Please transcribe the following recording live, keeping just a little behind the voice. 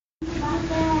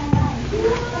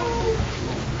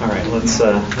Let's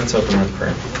open with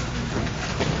prayer.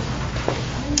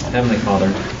 Heavenly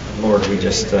Father, Lord, we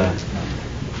just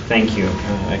thank you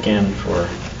again for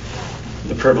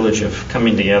the privilege of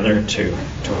coming together to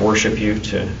worship you,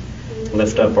 to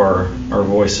lift up our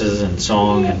voices in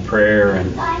song and prayer,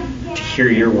 and to hear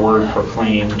your word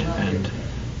proclaimed, and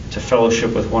to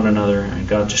fellowship with one another. And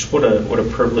God, just what a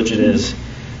privilege it is.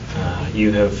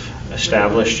 You have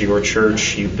established your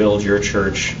church, you build your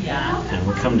church, and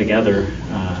we come together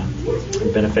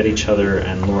and benefit each other.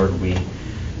 And Lord, we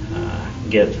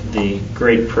get the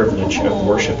great privilege of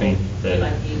worshiping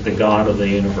the God of the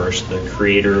universe, the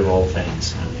creator of all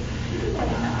things. And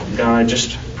God, I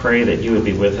just pray that you would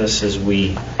be with us as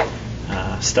we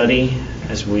study,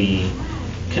 as we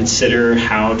consider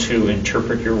how to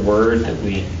interpret your word, that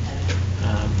we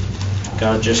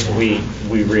God, we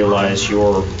realize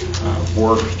your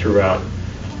work throughout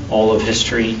all of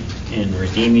history in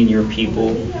redeeming your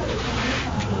people,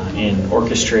 in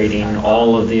orchestrating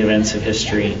all of the events of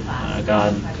history.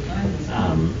 God,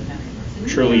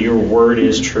 truly your word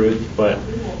is truth, but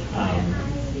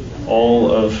all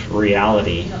of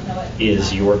reality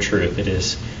is your truth. It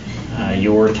is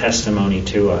your testimony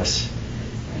to us.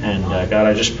 And God,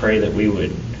 I just pray that we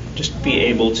would just be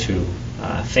able to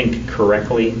think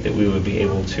correctly, that we would be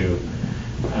able to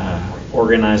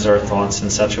organize our thoughts in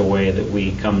such a way that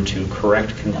we come to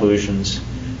correct conclusions.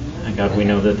 And God, we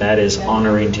know that is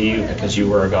honoring to you because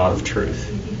you are a God of truth.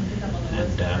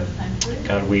 And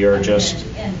God, we are just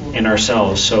in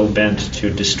ourselves so bent to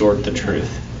distort the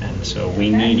truth. And so we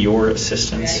need your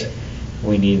assistance.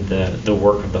 We need the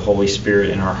work of the Holy Spirit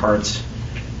in our hearts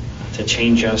to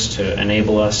change us, to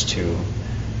enable us to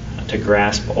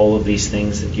grasp all of these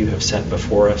things that you have set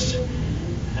before us.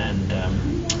 And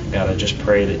God, I just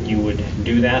pray that you would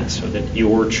do that so that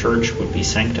your church would be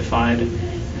sanctified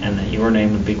and that your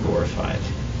name would be glorified.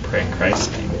 I pray in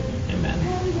Christ's name. Amen.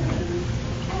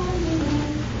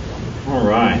 All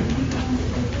right.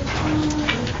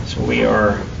 So we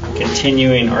are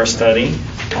continuing our study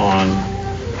on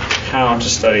how to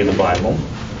study the Bible.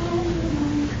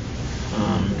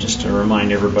 Just to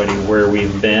remind everybody where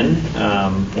we've been,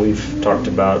 we've talked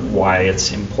about why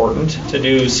it's important to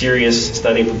do serious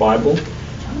study of the Bible.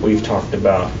 We've talked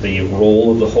about the role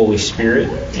of the Holy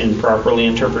Spirit in properly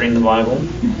interpreting the Bible.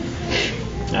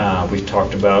 We've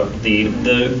talked about the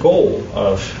goal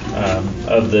of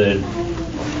the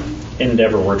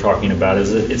endeavor we're talking about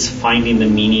is that it's finding the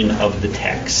meaning of the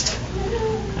text.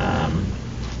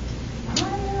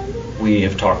 We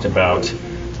have talked about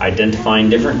identifying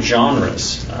different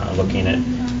genres, looking at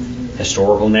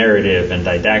historical narrative and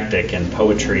didactic and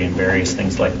poetry and various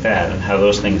things like that, and how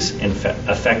those things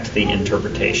affect the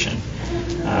interpretation.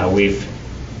 We've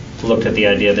looked at the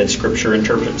idea that Scripture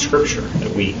interprets Scripture,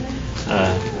 that we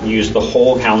use the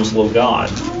whole counsel of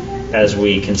God as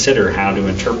we consider how to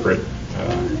interpret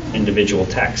individual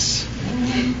texts.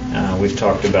 We've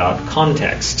talked about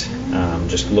context,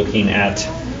 just looking at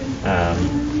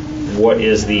what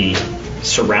is the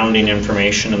surrounding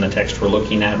information in the text we're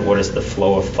looking at, what is the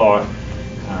flow of thought.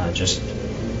 Just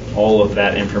all of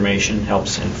that information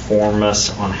helps inform us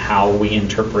on how we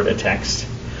interpret a text.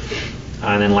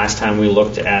 And then last time we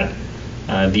looked at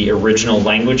the original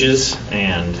languages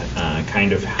and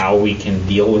kind of how we can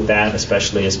deal with that,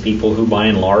 especially as people who by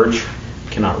and large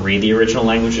cannot read the original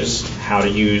languages, how to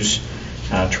use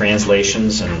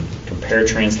translations and compare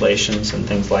translations and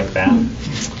things like that.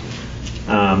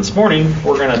 This morning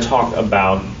we're going to talk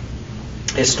about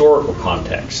historical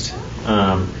context.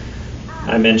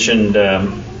 I mentioned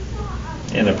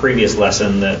in a previous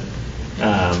lesson that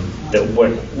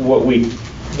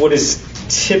what is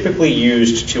typically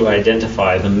used to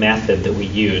identify the method that we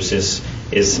use is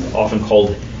often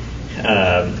called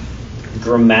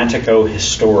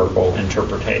grammatico-historical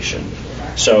interpretation.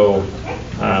 So,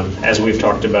 as we've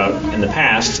talked about in the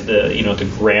past, the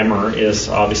grammar is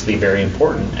obviously very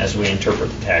important as we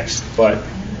interpret the text, but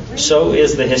so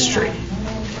is the history.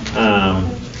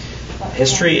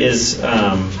 History is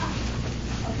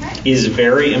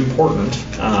very important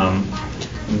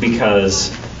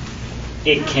because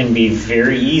it can be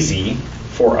very easy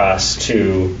for us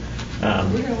to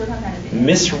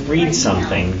misread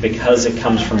something because it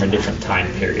comes from a different time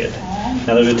period.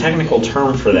 Now, there's a technical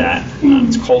term for that.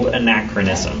 It's called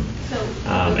anachronism.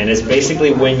 And it's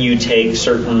basically when you take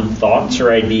certain thoughts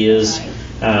or ideas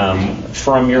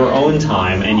from your own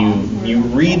time and you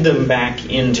read them back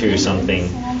into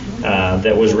something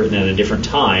that was written at a different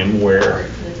time where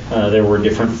there were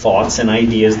different thoughts and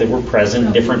ideas that were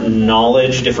present, different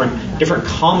knowledge, different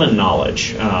common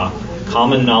knowledge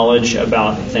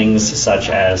about things such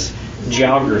as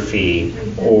geography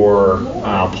or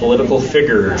political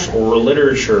figures or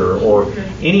literature or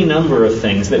any number of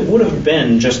things that would have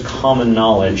been just common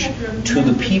knowledge to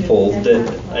the people that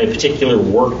a particular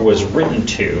work was written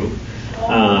to,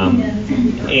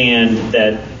 and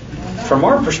that from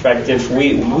our perspective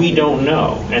we don't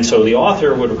know. And so the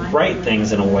author would write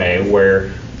things in a way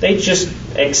where they just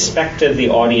expected the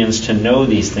audience to know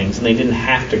these things, and they didn't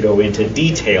have to go into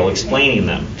detail explaining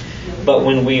them. But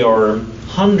when we are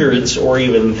hundreds or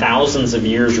even thousands of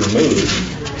years removed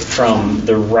from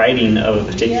the writing of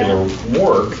a particular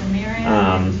work,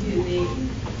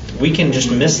 we can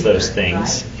just miss those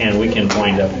things, and we can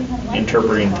wind up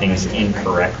interpreting things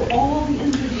incorrectly.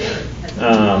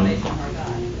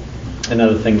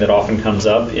 Another thing that often comes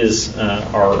up is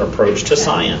our approach to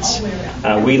science.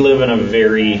 We live in a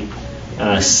very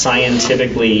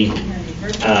scientifically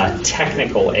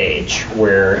technical age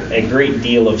where a great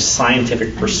deal of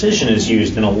scientific precision is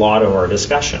used in a lot of our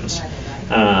discussions.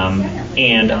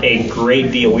 And a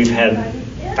great deal, we've had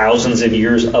thousands of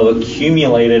years of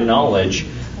accumulated knowledge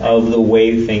of the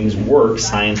way things work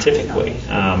scientifically.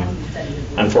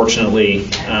 Unfortunately,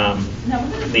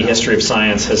 the history of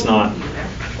science has not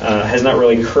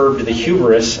really curbed the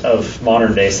hubris of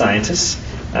modern day scientists.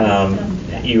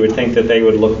 You would think that they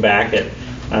would look back at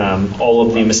all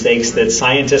of the mistakes that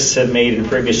scientists have made in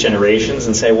previous generations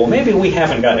and say, well, maybe we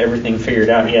haven't got everything figured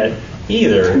out yet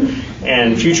either,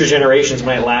 and future generations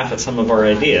might laugh at some of our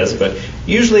ideas, but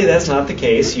usually that's not the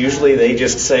case. Usually they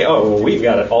just say, oh, well, we've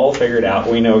got it all figured out.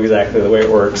 We know exactly the way it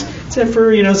works, except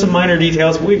for some minor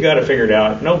details. We've got it figured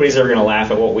out. Nobody's ever going to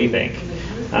laugh at what we think.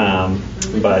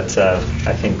 But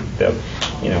I think that,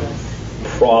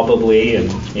 probably in,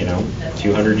 a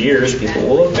few hundred years, people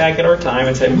will look back at our time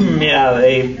and say, yeah,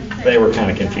 they were kind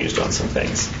of confused on some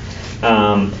things.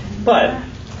 But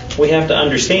we have to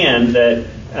understand that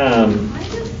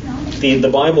the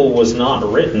Bible was not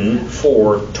written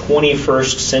for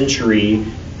 21st century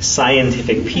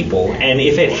scientific people. And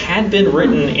if it had been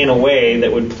written in a way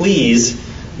that would please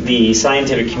the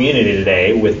scientific community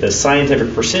today with the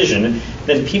scientific precision,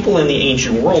 then people in the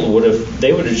ancient world would have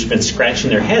just been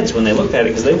scratching their heads when they looked at it,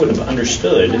 because they would have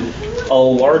understood a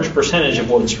large percentage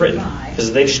of what's written,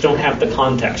 because they just don't have the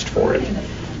context for it.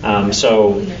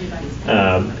 So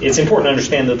it's important to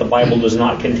understand that the Bible does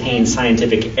not contain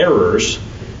scientific errors,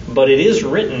 but it is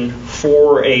written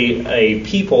for a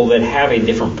people that have a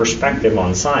different perspective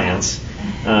on science.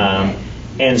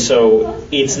 And so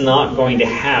it's not going to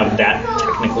have that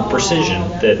technical precision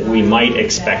that we might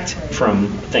expect from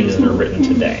things that are written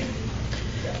today.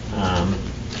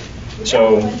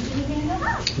 So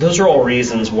those are all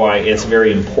reasons why it's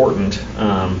very important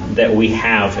that we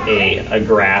have a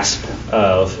grasp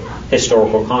of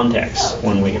historical context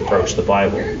when we approach the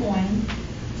Bible.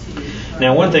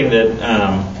 Now, one thing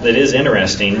that is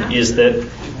interesting is that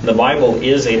the Bible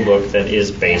is a book that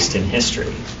is based in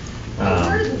history.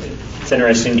 It's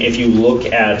interesting if you look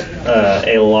at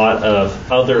a lot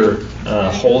of other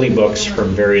holy books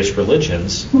from various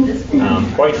religions.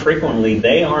 Quite frequently,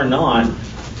 they are not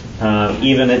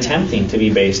even attempting to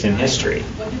be based in history.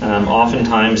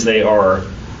 Oftentimes, they are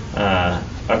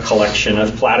a collection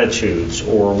of platitudes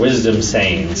or wisdom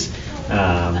sayings,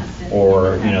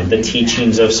 or the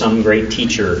teachings of some great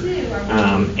teacher,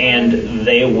 and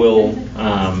they will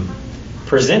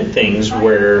present things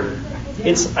where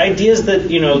it's ideas that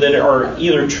that are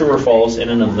either true or false in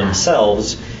and of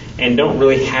themselves, and don't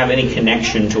really have any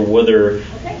connection to whether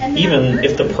even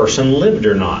if the person lived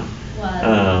or not.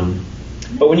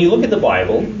 But when you look at the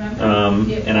Bible,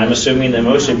 and I'm assuming that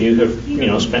most of you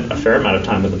have spent a fair amount of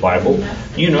time with the Bible,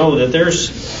 you know that there's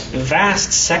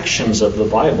vast sections of the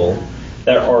Bible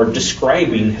that are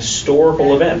describing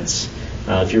historical events.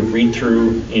 If you read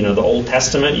through the Old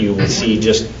Testament, you will see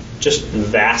just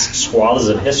vast swaths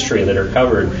of history that are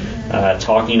covered,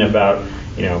 talking about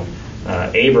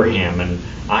Abraham and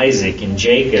Isaac and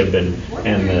Jacob and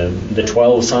the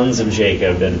 12 sons of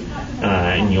Jacob,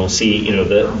 and you'll see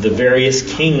the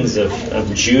various kings of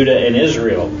Judah and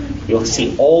Israel. You'll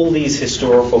see all these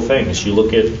historical things. You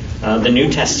look at the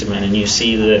New Testament and you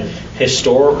see the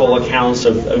historical accounts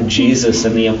of Jesus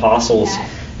and the apostles,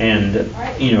 and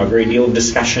a great deal of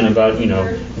discussion about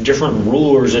different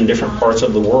rulers in different parts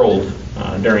of the world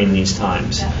during these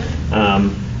times.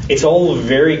 It's all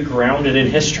very grounded in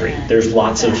history. There's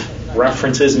lots of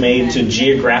references made to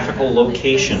geographical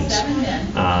locations,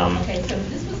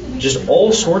 just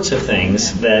all sorts of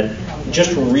things that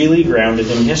just really grounded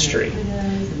in history.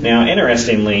 Now,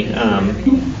 interestingly,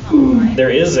 there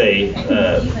is a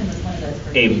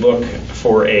book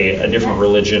for a different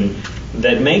religion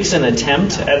that makes an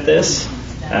attempt at this,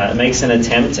 makes an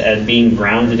attempt at being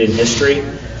grounded in history,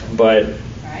 but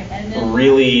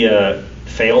really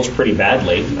fails pretty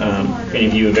badly. If any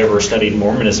of you have ever studied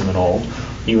Mormonism at all,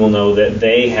 you will know that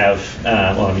they have,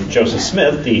 Joseph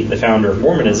Smith, the founder of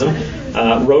Mormonism,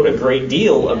 wrote a great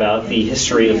deal about the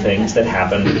history of things that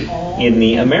happened in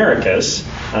the Americas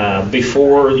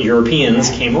before the Europeans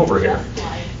came over here.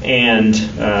 And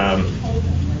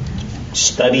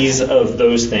studies of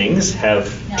those things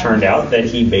have turned out that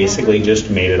he basically just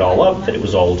made it all up, that it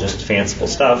was all just fanciful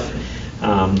stuff.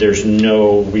 There's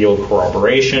no real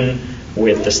corroboration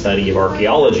with the study of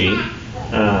archaeology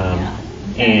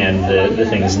and the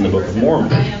things in the Book of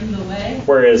Mormon.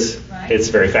 Whereas it's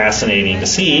very fascinating to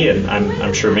see, and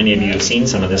I'm sure many of you have seen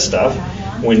some of this stuff,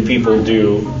 when people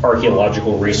do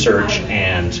archaeological research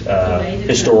and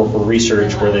historical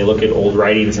research where they look at old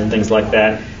writings and things like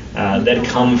that that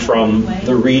come from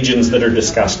the regions that are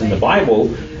discussed in the Bible,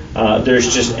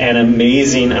 there's just an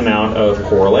amazing amount of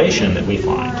correlation that we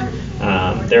find.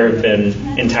 There have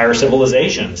been entire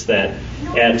civilizations that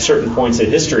at certain points in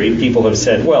history people have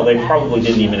said, well, they probably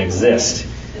didn't even exist.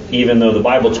 Even though the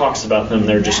Bible talks about them,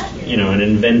 they're just, an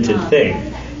invented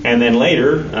thing. And then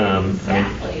later,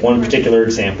 one particular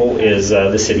example is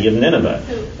the city of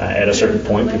Nineveh. At a certain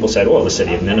point, people said, well, the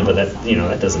city of Nineveh,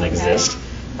 that doesn't exist.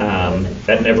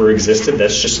 That never existed.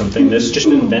 That's just something that's just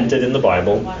invented in the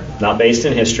Bible, not based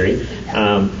in history.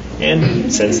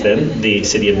 And since then, the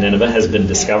city of Nineveh has been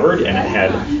discovered, and it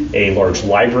had a large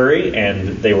library,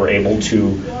 and they were able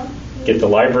to get the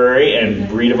library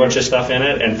and read a bunch of stuff in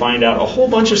it and find out a whole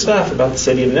bunch of stuff about the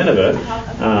city of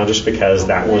Nineveh just because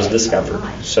that was discovered.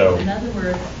 So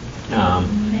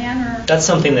that's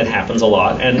something that happens a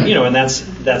lot, and and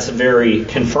that's very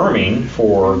confirming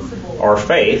for our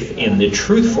faith in the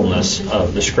truthfulness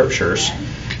of the Scriptures.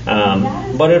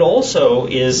 But it also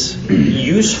is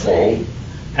useful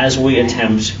as we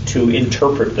attempt to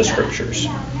interpret the Scriptures.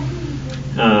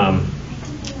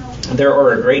 There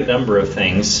are a great number of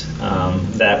things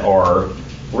that are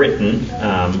written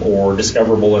or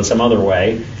discoverable in some other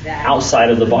way outside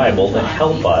of the Bible that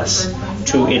help us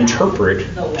to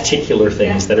interpret particular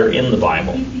things that are in the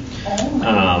Bible.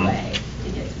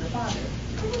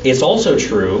 It's also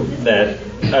true that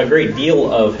a great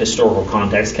deal of historical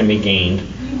context can be gained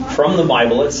from the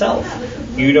Bible itself.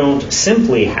 You don't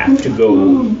simply have to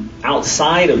go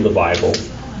outside of the Bible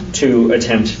to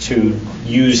attempt to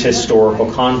use historical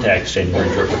context in your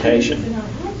interpretation.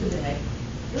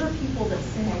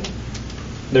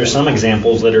 There's some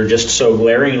examples that are just so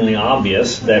glaringly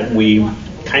obvious that we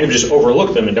kind of just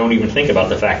overlook them and don't even think about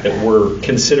the fact that we're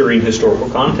considering historical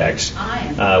context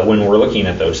when we're looking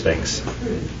at those things.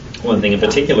 One thing in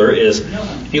particular is,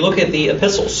 if you look at the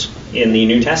epistles in the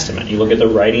New Testament, you look at the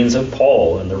writings of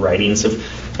Paul and the writings of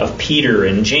Peter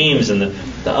and James and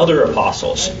the other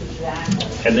apostles,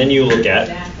 and then you look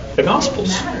at the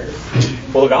Gospels.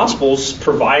 Well, the Gospels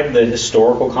provide the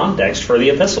historical context for the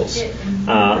epistles.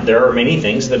 There are many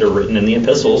things that are written in the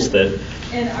epistles that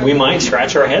we might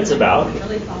scratch our heads about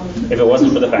if it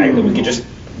wasn't for the fact that we could just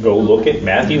go look at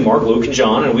Matthew, Mark, Luke, and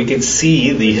John, and we could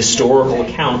see the historical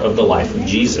account of the life of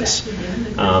Jesus.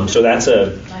 So that's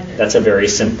a very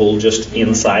simple, just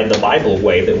inside the Bible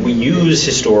way that we use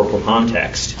historical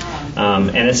context.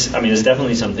 And it's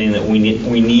definitely something that we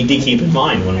need to keep in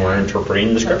mind when we're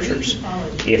interpreting the Scriptures.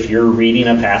 If you're reading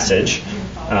a passage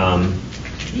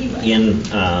in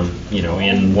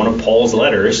one of Paul's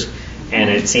letters, and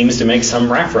it seems to make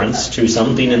some reference to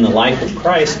something in the life of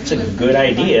Christ, it's a good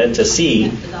idea to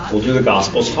see, well, do the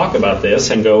Gospels talk about this,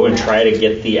 and go and try to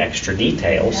get the extra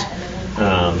details.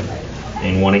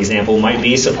 And one example might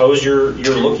be, suppose you're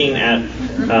looking at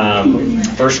 1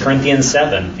 Corinthians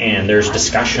 7, and there's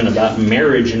discussion about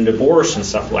marriage and divorce and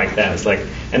stuff like that. It's like,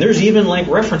 and there's even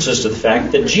references to the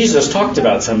fact that Jesus talked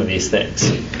about some of these things.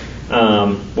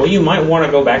 Well, you might want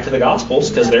to go back to the Gospels,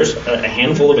 because there's a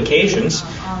handful of occasions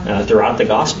throughout the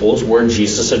Gospels where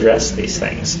Jesus addressed these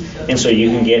things. And so you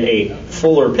can get a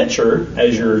fuller picture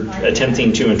as you're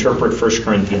attempting to interpret 1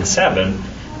 Corinthians 7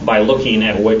 by looking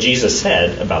at what Jesus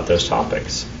said about those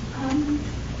topics.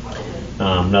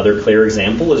 Another clear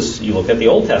example is you look at the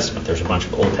Old Testament. There's a bunch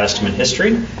of Old Testament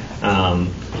history.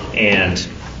 And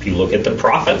if you look at the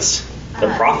prophets,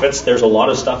 there's a lot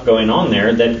of stuff going on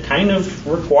there that kind of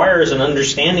requires an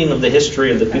understanding of the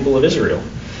history of the people of Israel.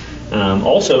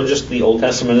 Also, just the Old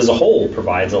Testament as a whole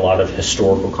provides a lot of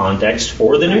historical context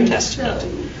for the New Testament.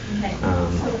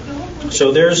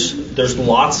 So there's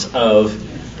lots of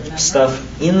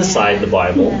stuff inside the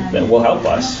Bible that will help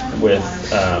us with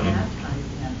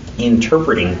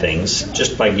interpreting things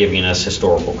just by giving us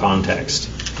historical context.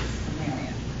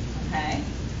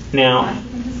 Now,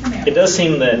 it does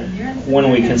seem that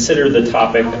when we consider the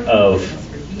topic of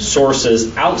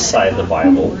sources outside the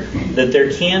Bible, that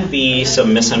there can be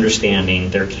some misunderstanding,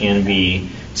 there can be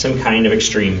some kind of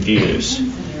extreme views.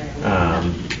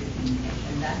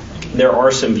 There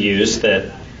are some views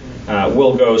that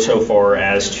will go so far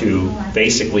as to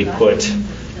basically put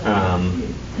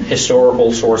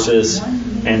historical sources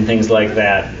and things like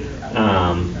that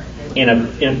in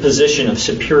a position of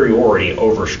superiority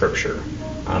over Scripture.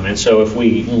 And so if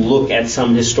we look at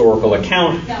some historical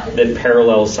account that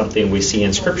parallels something we see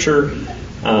in Scripture,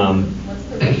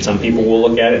 some people will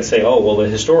look at it and say, oh, well, the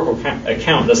historical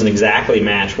account doesn't exactly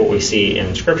match what we see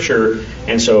in Scripture,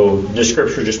 and so the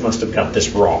Scripture just must have got this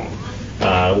wrong.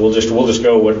 We'll just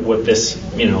go with what this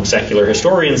secular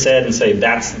historian said and say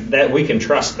that we can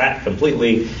trust that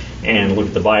completely, and look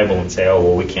at the Bible and say, oh,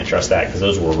 well, we can't trust that because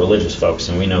those were religious folks,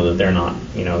 and we know that they're not,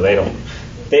 they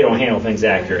don't handle things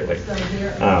accurately.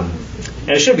 And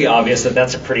it should be obvious that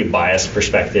that's a pretty biased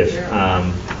perspective.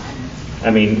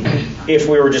 If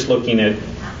we were just looking at,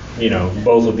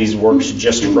 both of these works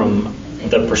just from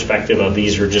the perspective of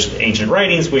these are just ancient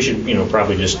writings, we should,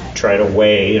 probably just try to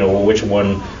weigh, which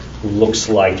one looks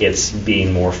like it's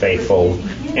being more faithful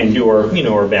and do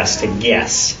our best to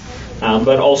guess.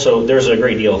 But also, there's a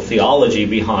great deal of theology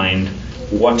behind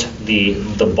what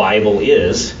the Bible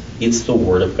is. It's the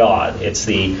Word of God. It's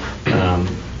the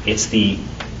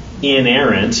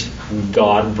inerrant,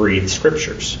 God-breathed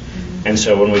Scriptures. And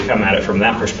so when we come at it from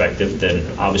that perspective,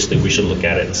 then obviously we should look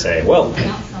at it and say, well,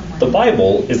 the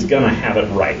Bible is going to have it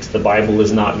right. The Bible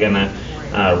is not going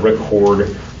to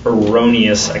record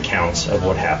erroneous accounts of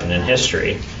what happened in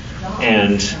history.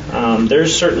 And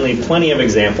there's certainly plenty of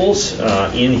examples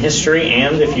in history,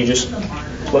 and if you just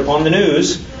flip on the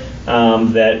news,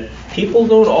 that people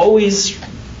don't always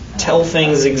tell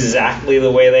things exactly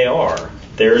the way they are.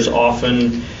 There's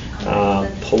often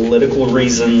political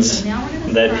reasons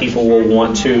that people will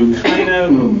want to kind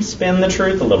of spin the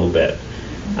truth a little bit.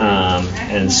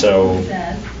 And so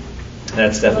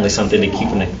that's definitely something to keep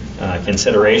in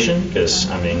consideration, because,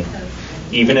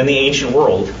 even in the ancient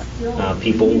world,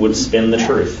 people would spin the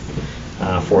truth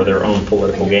for their own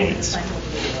political gains.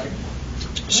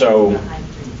 So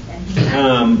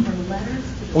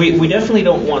we definitely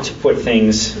don't want to put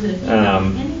things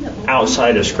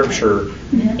outside of Scripture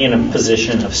in a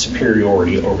position of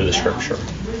superiority over the Scripture.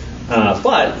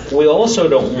 But we also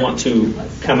don't want to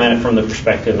come at it from the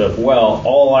perspective of, well,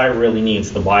 all I really need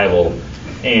is the Bible,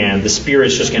 and the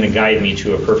Spirit's just going to guide me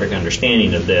to a perfect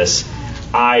understanding of this.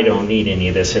 I don't need any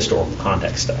of this historical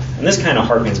context stuff. And this kind of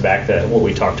harkens back to what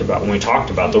we talked about when we talked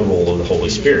about the role of the Holy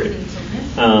Spirit.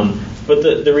 But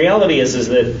the reality is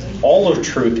that all of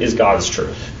truth is God's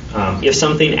truth. If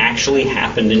something actually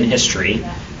happened in history,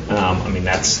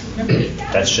 that's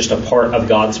just a part of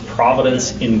God's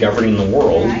providence in governing the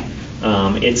world.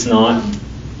 It's not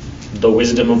the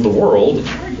wisdom of the world.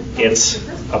 It's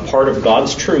a part of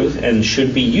God's truth and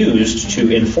should be used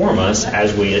to inform us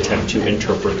as we attempt to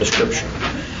interpret the Scripture.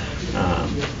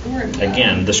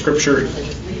 Again, the Scripture,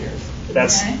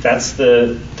 that's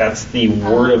the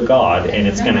Word of God, and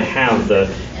it's going to have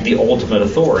the ultimate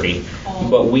authority.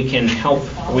 But we can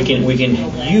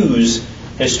use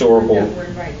historical.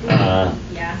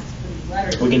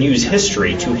 We can use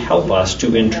history to help us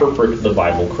to interpret the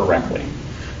Bible correctly.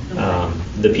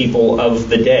 The people of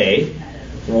the day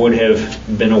would have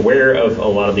been aware of a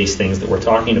lot of these things that we're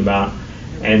talking about,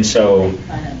 and so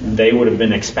they would have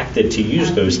been expected to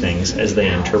use those things as they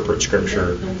interpret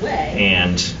Scripture,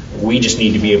 and we just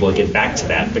need to be able to get back to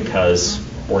that because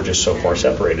we're just so far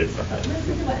separated from it.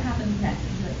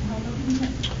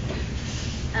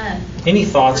 Any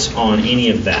thoughts on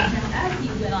any of that?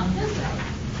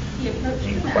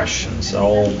 Any questions?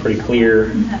 All pretty clear?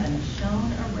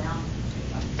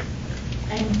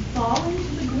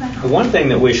 One thing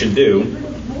that we should do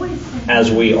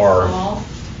as we are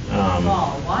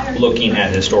looking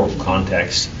at historical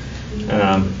context,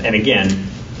 and again,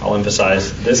 I'll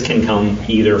emphasize, this can come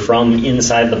either from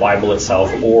inside the Bible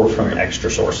itself or from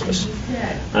extra sources.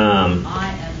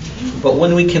 But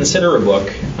when we consider a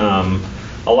book,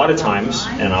 a lot of times,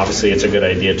 and obviously it's a good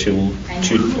idea to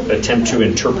attempt to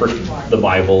interpret the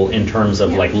Bible in terms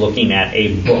of like looking at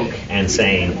a book and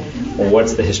saying, well,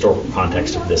 what's the historical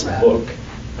context of this book?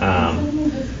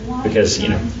 Because,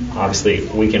 obviously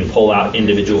we can pull out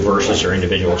individual verses or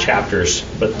individual chapters,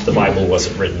 but the Bible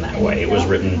wasn't written that way. It was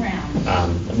written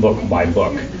book by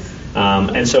book.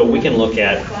 And so we can look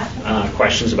at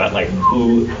questions about like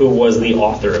who was the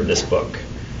author of this book?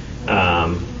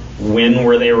 When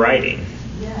were they writing?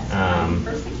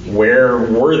 Where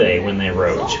were they when they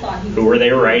wrote? Who were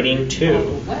they writing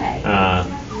to?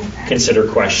 consider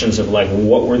questions of like,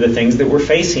 what were the things that were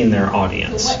facing their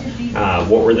audience?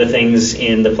 What were the things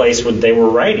in the place where they were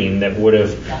writing that would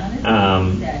have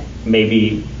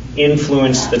maybe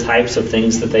influenced the types of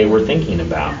things that they were thinking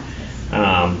about?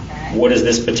 What is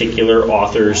this particular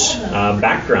author's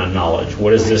background knowledge?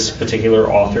 What is this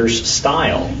particular author's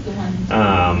style?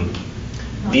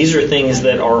 These are things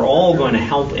that are all going to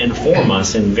help inform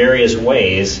us in various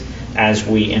ways as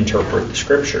we interpret the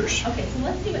Scriptures. Okay, so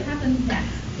let's see what happens next.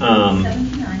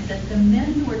 79 says the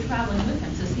men who were traveling with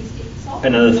him. So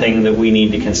another thing that we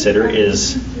need to consider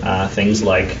is things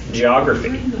like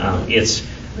geography. It's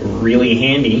really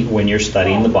handy when you're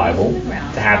studying the Bible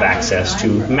to have access to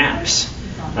maps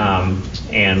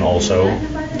and also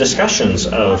discussions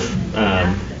of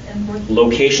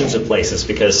locations of places,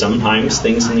 because sometimes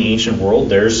things in the ancient world,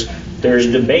 there's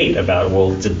debate about,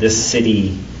 well, did this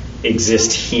city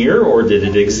exist here or did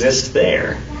it exist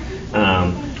there?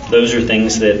 Those are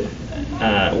things that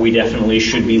we definitely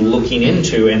should be looking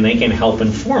into, and they can help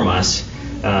inform us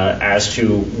as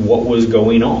to what was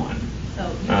going on.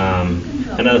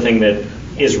 Another thing that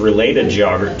is related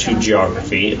to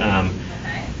geography,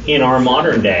 in our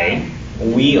modern day,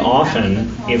 we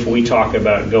often, if we talk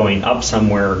about going up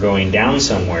somewhere or going down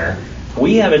somewhere,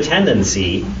 we have a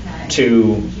tendency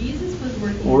to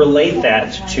relate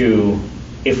that to,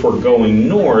 if we're going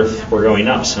north, we're going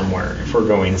up somewhere. If we're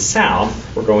going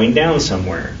south, we're going down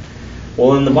somewhere.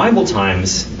 Well, in the Bible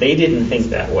times, they didn't think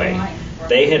that way.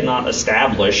 They had not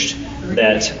established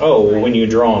that, when you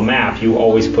draw a map, you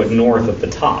always put north at the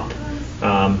top.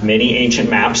 Many ancient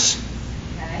maps,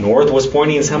 north was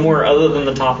pointing somewhere other than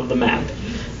the top of the map.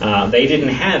 They didn't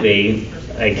have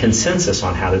a consensus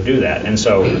on how to do that. And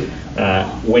so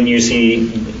when you see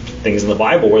things in the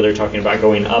Bible where they're talking about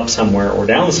going up somewhere or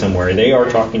down somewhere, they are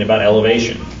talking about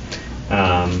elevation.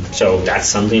 So that's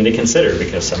something to consider,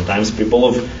 because sometimes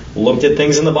people have looked at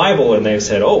things in the Bible and they've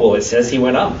said, it says he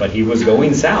went up, but he was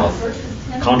going south.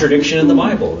 Contradiction in the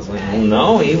Bible. It's like, well,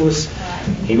 no, he was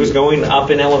going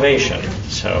up in elevation.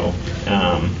 So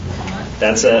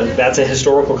that's a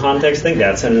historical context thing.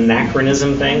 That's an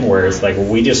anachronism thing, where it's like,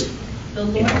 we just,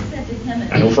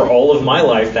 I know for all of my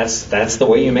life, that's the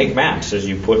way you make maps, is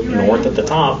you put north at the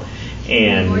top.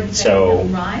 And so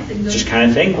just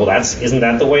kind of think, isn't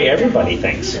that the way everybody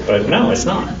thinks? But no, it's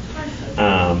not.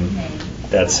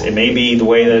 It may be the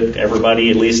way that everybody,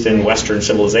 at least in Western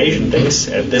civilization, thinks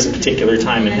at this particular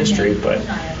time in history, but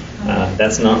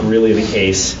that's not really the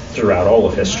case throughout all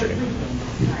of history.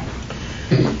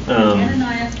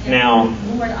 Now,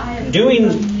 doing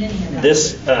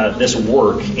this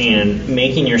work and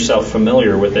making yourself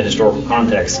familiar with the historical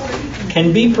context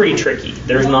can be pretty tricky.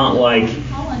 There's not like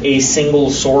a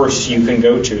single source you can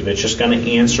go to that's just going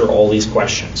to answer all these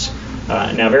questions.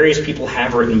 Now, various people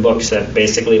have written books that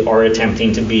basically are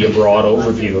attempting to be a broad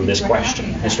overview of this question,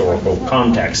 historical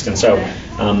context. And so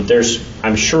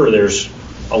I'm sure there's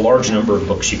a large number of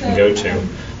books you can go to.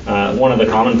 One of the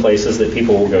common places that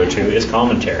people will go to is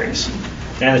commentaries.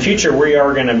 Now, in the future, we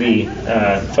are going to be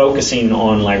focusing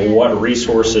on like what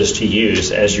resources to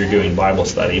use as you're doing Bible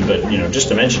study. But just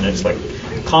to mention, it's like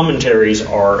commentaries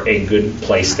are a good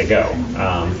place to go.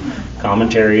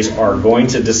 Commentaries are going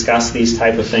to discuss these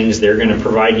type of things. They're going to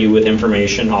provide you with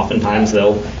information. Oftentimes,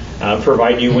 they'll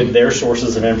provide you with their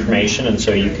sources of information, and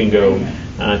so you can go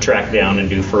track down and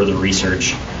do further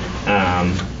research.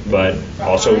 But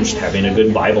also just having a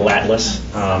good Bible atlas,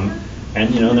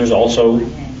 and there's also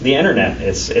the internet.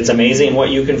 It's amazing what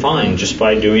you can find just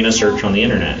by doing a search on the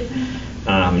internet.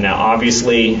 Now,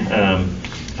 obviously,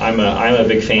 I'm a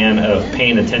big fan of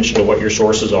paying attention to what your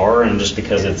sources are, and just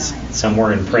because it's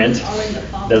somewhere in print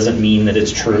doesn't mean that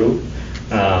it's true.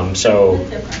 So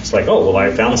it's like,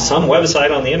 I found some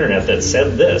website on the internet that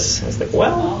said this. It's like,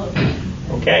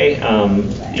 okay,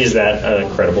 is that a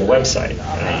credible website?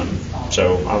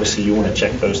 So obviously you want to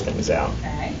check those things out.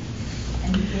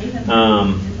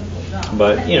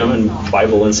 But in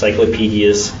Bible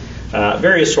encyclopedias,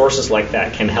 various sources like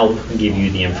that can help give you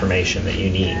the information that you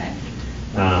need.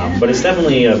 But it's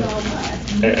definitely a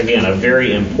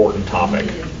very important topic.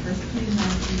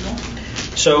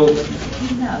 So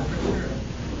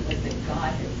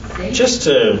just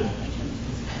to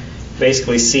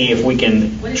basically see if we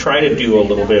can try to do a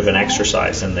little bit of an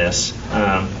exercise in this,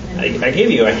 I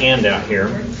gave you a handout here.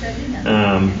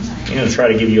 I'm going to try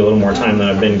to give you a little more time than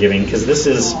I've been giving, because this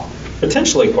is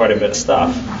potentially quite a bit of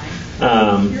stuff.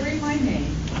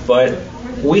 But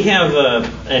we have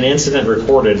an incident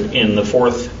recorded in the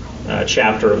 4th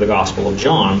chapter of the Gospel of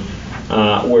John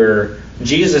where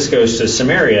Jesus goes to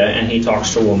Samaria and he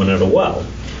talks to a woman at a well.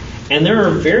 And there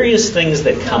are various things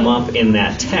that come up in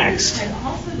that text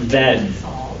that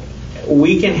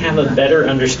we can have a better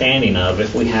understanding of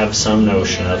if we have some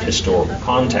notion of historical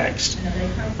context.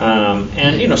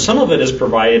 And some of it is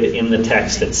provided in the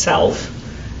text itself,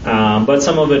 but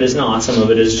some of it is not. Some of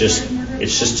it is just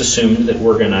assumed that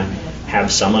we're going to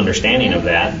have some understanding of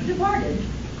that.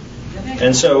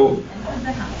 And so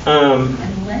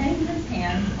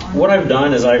what I've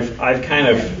done is I've kind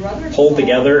of pulled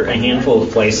together a handful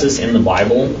of places in the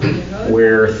Bible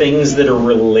where things that are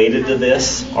related to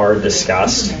this are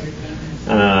discussed.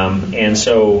 And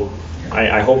so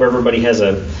I hope everybody has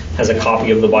a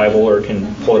copy of the Bible or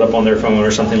can pull it up on their phone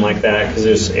or something like that, because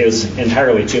it's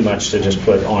entirely too much to just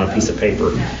put on a piece of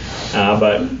paper.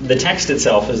 But the text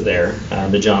itself is there,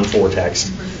 the John 4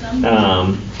 text.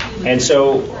 And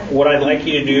so what I'd like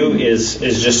you to do is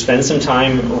just spend some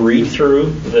time, read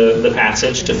through the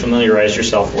passage to familiarize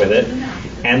yourself with it,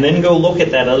 and then go look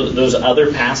at those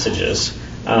other passages.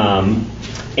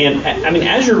 And I mean,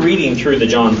 as you're reading through the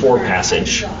John 4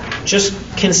 passage, just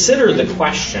consider the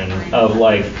question of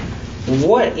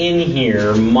what in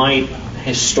here might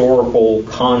historical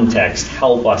context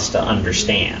help us to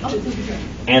understand.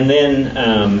 And then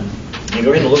you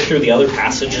go ahead and look through the other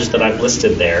passages that I've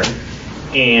listed there,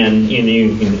 and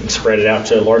you can spread it out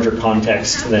to a larger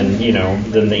context than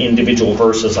the individual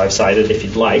verses I've cited, if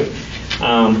you'd like,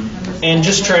 and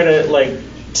just try to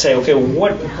say, okay,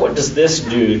 what does this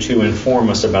do to inform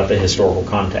us about the historical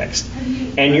context?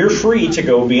 And you're free to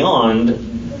go beyond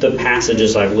the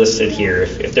passages I've listed here.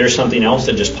 If there's something else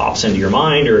that just pops into your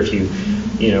mind, or if you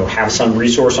have some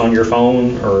resource on your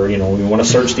phone, or you want to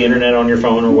search the internet on your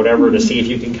phone or whatever to see if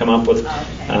you can come up with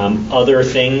other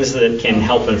things that can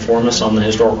help inform us on the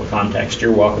historical context,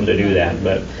 you're welcome to do that.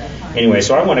 But anyway,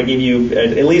 so I want to give you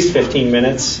at least 15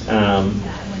 minutes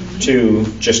to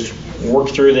just work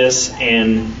through this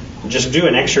and just do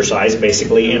an exercise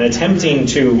basically in attempting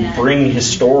to bring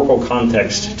historical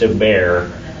context to bear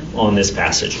on this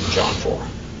passage in John 4.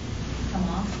 Come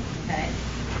on, okay.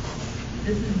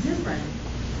 This is different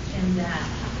in that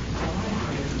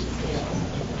God is still,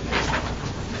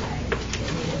 okay?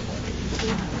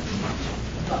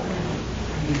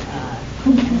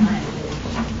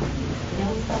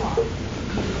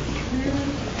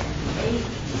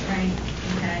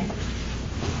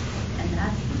 And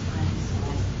that's the time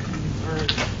Saul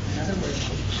converted. In other words,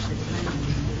 the time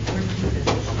where Jesus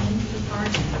changed his heart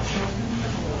and killed him for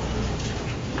the Lord.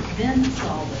 Then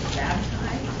Saul was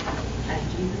baptized, as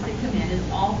Jesus had commanded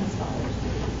all his followers to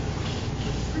do.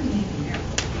 It's pretty amazing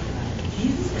miracle.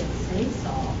 Jesus had saved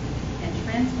Saul and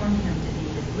transformed him to be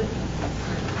his witness and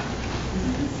servant. This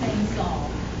is the same Saul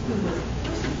who was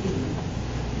persecuting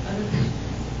other Christians,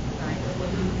 right? Or what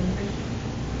he was doing Christians.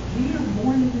 We are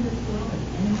born into this world as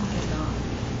enemies of God.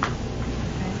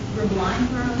 Okay? We're blind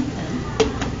to our own sin.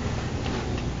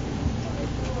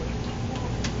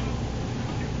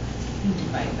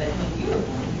 Right, but when you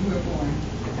were born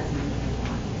as an enemy of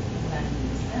God. That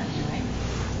is sin, right?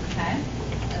 Okay?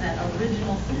 And that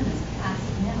original sin is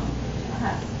passed down to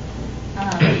us.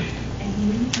 And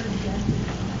we are dead to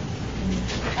God. And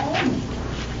it's only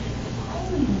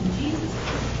when Jesus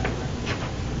comes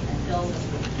and fills us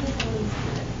with His Holy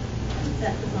Spirit and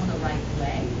sets us on the right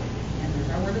way, and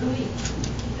there's our word of the week,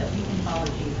 that we can follow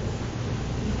Jesus.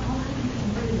 We all have to be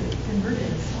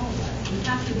converted as Saul was. We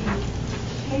have to be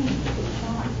changed to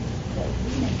God, that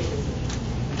we make a decision.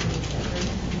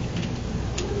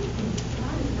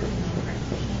 God is working on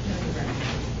practitioner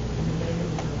direction in the way that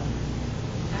we live.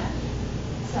 Okay?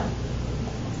 So,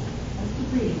 let's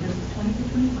keep reading. Verses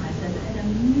 20-25 says, and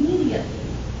immediately,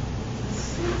 as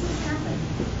soon as this happened,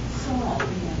 Saul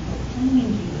began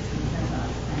proclaiming Jesus in the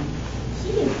synagogue, saying,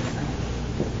 He is the Son of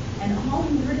God. And all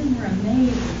who heard him were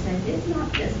amazed and said, Is not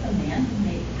this the man who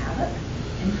made havoc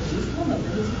in Jerusalem of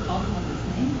those who called him his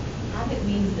name? Havoc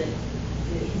means that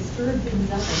he stirred things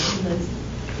up, and he was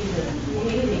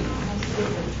creating all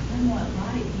sorts of turmoil.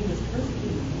 Right? He was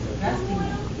persecuting, he was arresting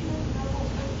them.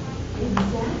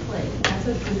 Exactly. That's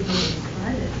what good way to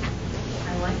describe it.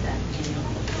 I like that, Daniel.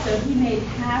 So he made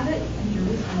havoc in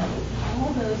Jerusalem of all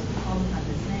those who called upon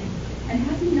his name. And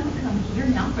has he not come here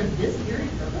now for this very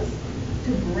purpose?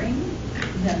 To bring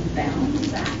them bound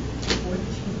back before the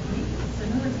chief priests? So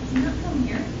in other words, has he not come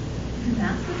here to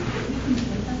Damascus that he can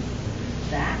take us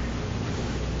back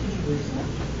to Jerusalem?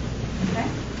 Okay?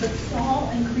 But Saul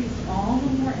increased all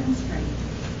the more in strength,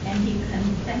 and he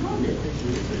confounded the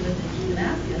Jews who lived in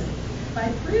Damascus by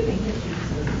proving that Jesus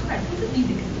was the Christ. What does it mean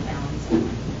to confound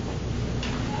someone?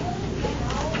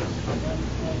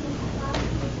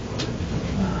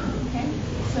 Okay?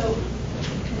 So,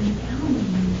 confounding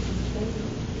means to say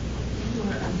you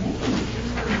were amazed,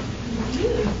 you were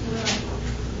confused, you were like,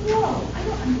 whoa, I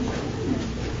don't understand this.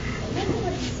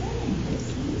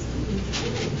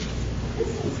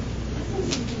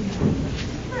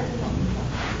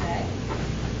 Okay?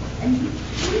 And he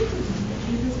proved to them that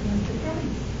Jesus was the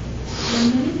Christ. When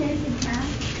many days had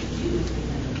passed, the Jews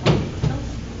began to plot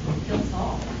to kill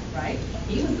Saul, right?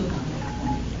 He was the one who was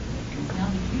going to kill him. Now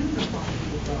the Jews are plotting to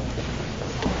kill Saul,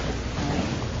 right?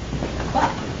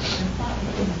 But the plot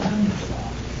was being known to Saul,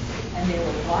 and they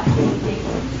were watching the gates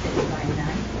of the city by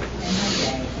night and by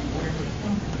day in order to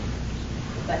kill him.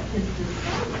 But his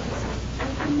disciples took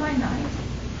him by night,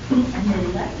 and they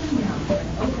let him down from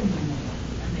an open window,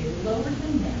 and they lowered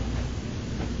him down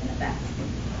in a basket.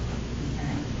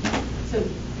 Okay? So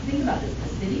think about this. The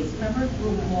cities, remember,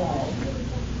 were walled,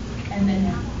 and then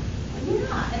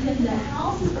the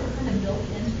houses were kind of built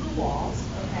into the walls,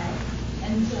 okay?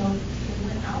 And so they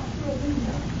went out through a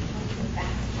window and took the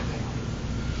basket down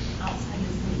outside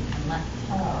the city and let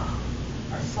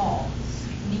Saul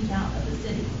sneak out of the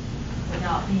city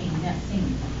without being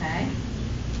seen, okay?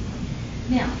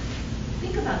 Now,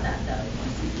 think about that though.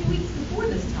 Just a few weeks before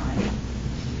this time,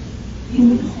 these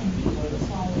were the same people that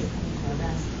Saul was coming to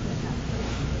arrest and have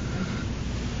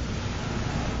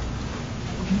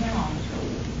now,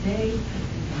 they have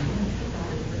been convinced that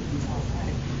God is written in Saul's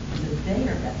life, and that they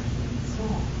are representing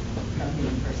Saul from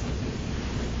being persecuted.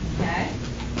 Okay?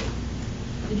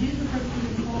 The Jews were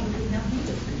persecuting Saul because now he was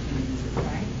persecuting Jesus,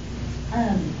 right?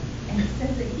 And it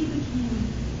says that he became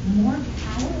more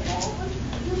powerful.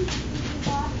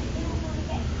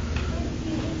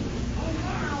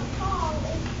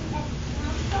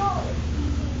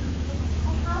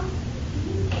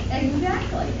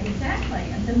 Exactly.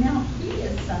 And so now he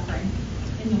is suffering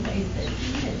in the ways that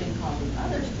he had been causing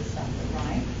others to suffer,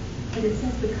 right? But it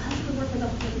says because of the work of the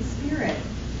Holy Spirit,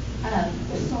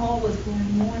 Saul was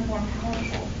growing more and more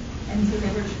powerful. And so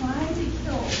they were trying to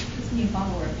kill this new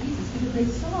follower of Jesus because they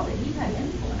saw that he had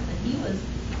influence and he was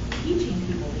teaching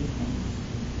people these things.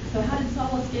 So how did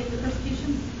Saul escape the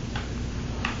persecution?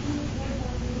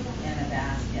 In a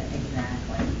basket,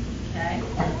 exactly. Okay?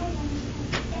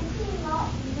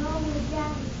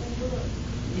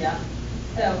 Yeah.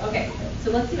 So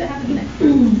let's see what happened next.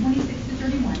 26 to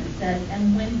 31. It says,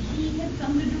 and when he had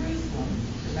come to Jerusalem,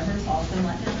 remember Saul's been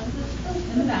let down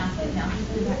in the basket, now he's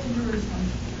going back to Jerusalem,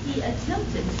 he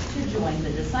attempted to join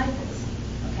the disciples.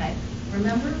 Okay?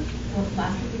 Remember,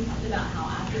 last week we talked about how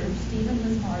after Stephen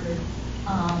was martyred,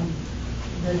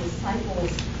 the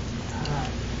disciples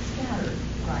scattered,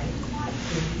 right?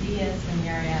 To Judea,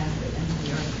 Samaria, and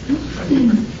the earth.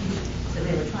 So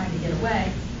they were trying to get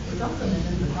away, which also meant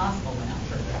that the gospel went out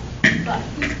further. But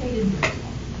who stayed in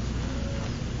Jerusalem?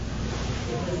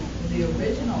 It was the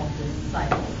original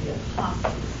disciples, the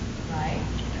apostles, right?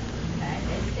 Okay,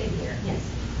 they stayed here. Yes.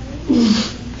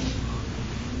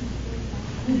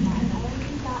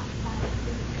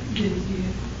 Did you?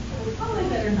 Well, probably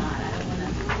better not. I don't want to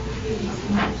give you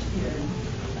too much here.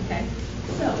 Okay.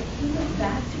 So he went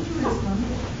back to Jerusalem.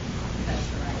 That's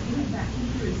right. He went back to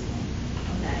Jerusalem.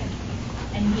 Okay.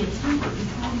 And he attempted to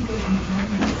try to go and join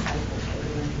the disciples that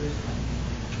were in Jerusalem.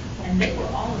 And they were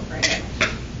all afraid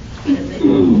because they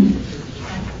were all his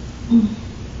disciples.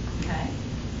 Okay?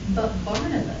 But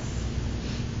Barnabas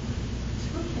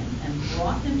took him and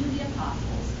brought him to the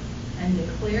apostles and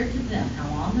declared to them how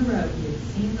on the road he had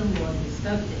seen the Lord who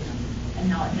spoke to him,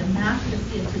 and how at Damascus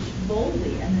he had preached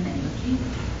boldly in the name of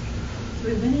Jesus. So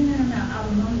he went in and out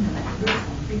among them at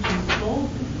Jerusalem, preaching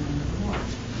boldly in the name of the Lord.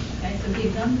 Okay, so he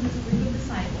had come to this group of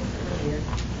disciples that were there,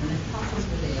 and the apostles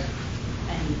were there,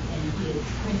 and he had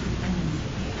prayed for them and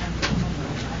said, hey, I'm going to go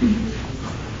to Jesus,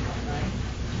 right?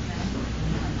 Okay? And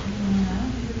they're like, I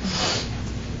don't think you're going to go.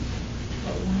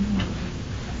 But one more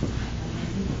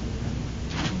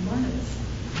Barnabas,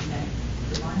 okay?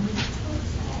 So Barnabas took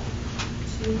Saul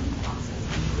to the apostles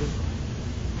in Jerusalem,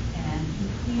 and he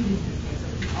pleaded his case,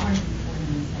 or he argued for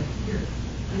them and said, here,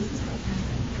 this is what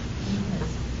happened. He has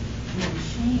been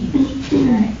changed,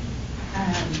 okay?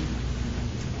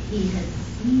 He has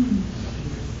seen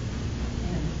Jesus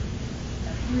and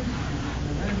appeared to him on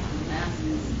the road to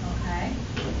Damascus, okay?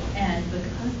 And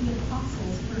because the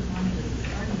apostles heard Barnabas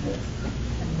started this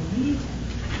and believed him,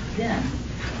 then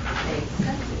they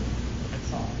accepted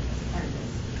Saul as part of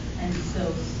this. And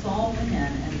so Saul went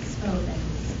in and spoke and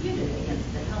disputed against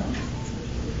the Hellenists,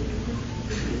 which was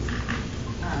the Jews.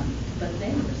 But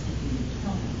they were seeking to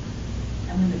kill him.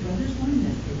 And when the brothers learned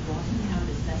this, they brought him down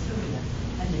to Caesarea,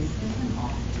 and they sent him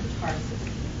off to Tarsus,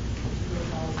 which is where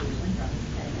Paul was originally from.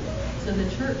 Okay? So the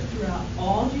church throughout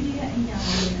all Judea and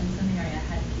Galilee and Samaria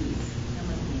had peace and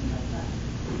was being built up.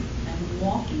 And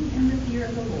walking in the fear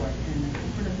of the Lord and in the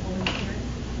comfort of the Holy Spirit.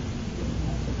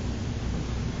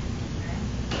 Okay?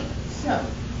 So,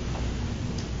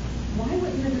 why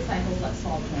wouldn't the disciples let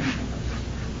Saul join them first?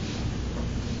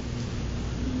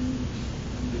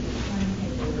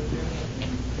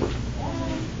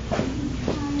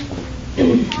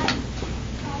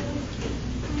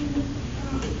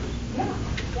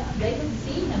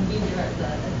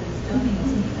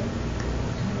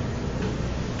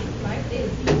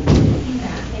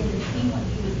 had seen what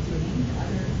he was doing to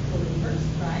other believers,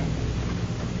 right?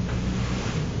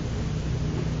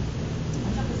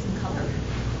 I'll jump with some color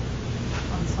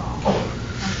on Saul.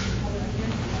 Some color right here.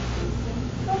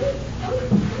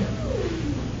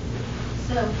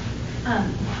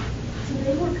 So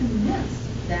they were convinced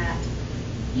that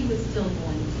he was still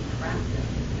going to trap them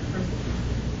and persecute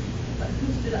them. But who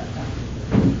stood up for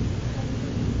him?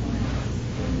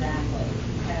 Exactly.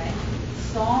 Okay.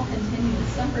 Saul continued to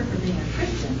suffer for being a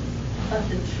Christian, but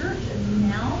the church is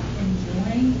now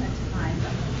enjoying a time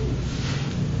of peace.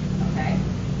 Okay.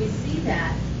 We see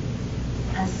that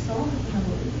as Saul became a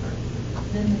believer,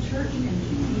 then the church in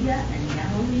Judea and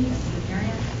Galilee and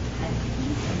Samaria had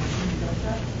peace and was being built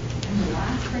up. And the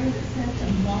last phrase it says,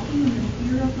 and walking in the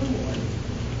fear of the Lord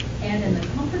and in the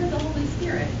comfort of the Holy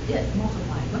Spirit, it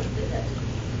multiplied. What's the it?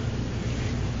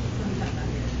 What are we talking about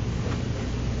here?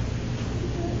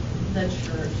 The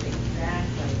church,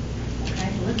 exactly.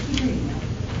 Okay, so let's keep reading now.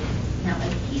 Now,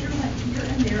 as Peter went here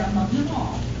and there among them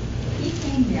all, he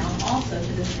came down also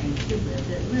to the saints who lived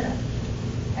at Lydda.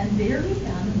 And there we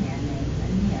found a man named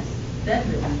Aeneas,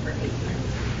 bedridden for 8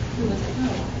 months, who was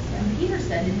paralyzed. And Peter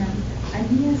said to him,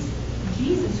 Aeneas,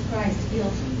 Jesus Christ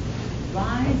healed you.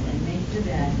 Rise and make your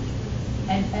bed.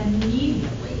 And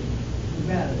immediately he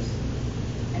rose.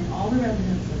 And all the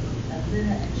residents of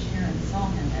Lydda and Sharon saw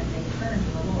him as they turned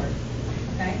to the Lord.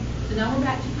 Okay? So now we're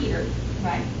back to Peter,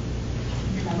 right?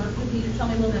 Remember Peter? Tell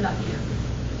me a little bit about Peter.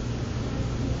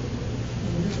 He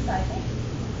was a disciple.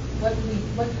 What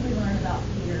can we learn about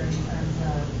Peter in terms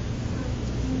of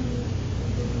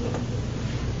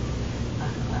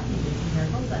he did some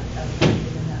miracles that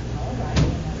in that power, right?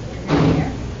 And that's what you're hearing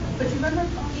there. But you remember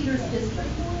Peter's history?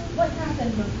 What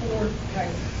happened before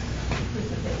Christ's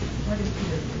crucifixion? What did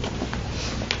Peter do?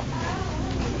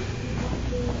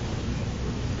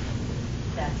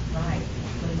 That's right.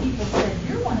 When people said,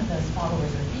 you're one of those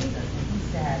followers of Jesus, and he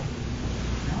said,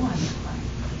 no, I'm not.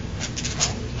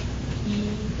 Right?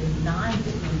 He denied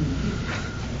that he knew Jesus.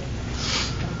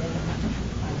 But then when he was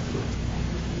Christ,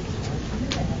 after Jesus rose from the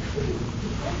dead, he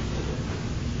said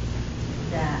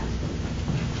that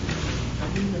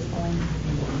he was going to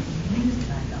be used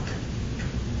by God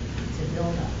to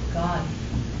build up God.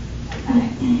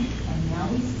 Okay? And now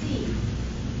we see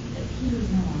that Peter's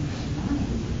no longer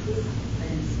denying, but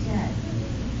instead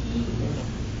he is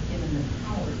given the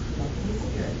power through the Holy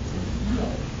Spirit to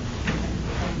heal and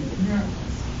perform these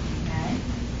miracles. Okay?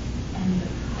 And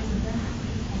because of that,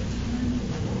 people turned to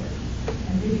the Lord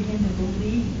and they began to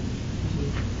believe in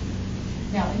Jesus.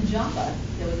 Now in Joppa,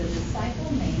 there was a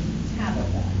disciple named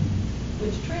Tabitha,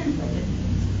 which translated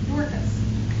means Dorcas.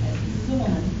 And this is a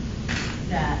woman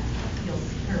that you'll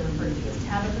see her referred to as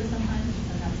Tabitha sometimes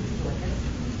it's Dorcas.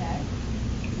 Okay?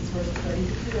 This is verse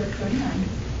 32 or 39.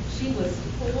 She was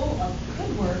full of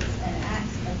good works and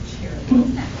acts of charity.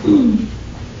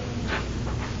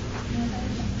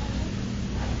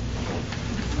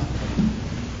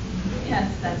 Yes,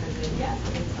 that's a good guess.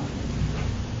 It's something.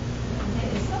 Okay,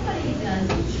 if somebody does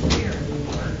charity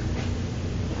work,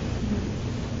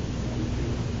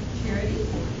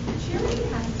 charity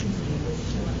has to do with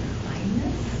showing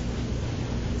kindness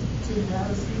to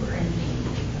those who are in need.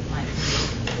 It might be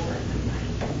the poor,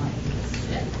 it might be the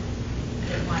sick,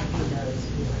 it might be those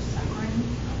who are suffering,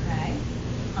 okay?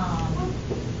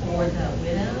 Or the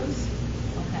widows,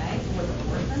 okay? Or the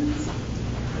orphans,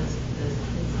 those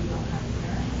kids who don't have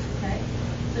parents, okay?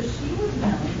 So she was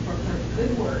known for her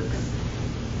good works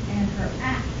and her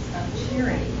acts of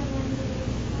charity.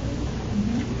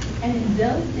 And in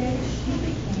those days, she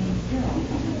became ill,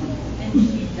 and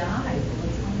she died a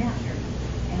little time after.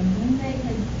 And when they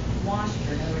had washed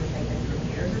her, in other words, they had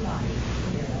prepared her body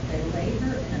for burial, they laid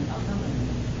her in an upper room.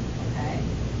 Okay?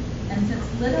 And since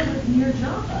Lydda was near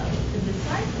Joppa, the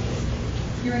disciples,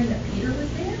 hearing that Peter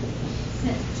was there,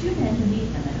 sent 2 men to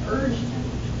meet him and urged him,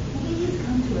 please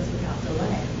come to us without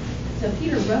delay. So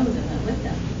Peter rose and went with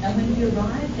them. And when he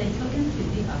arrived, they took him to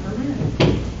the upper room.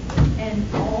 And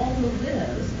all the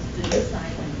widows stood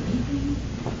beside him weeping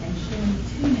and sharing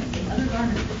tunics and other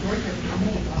garments that Dorcas had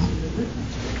made while she was with them.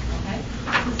 Okay?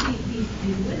 So see,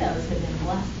 these widows had been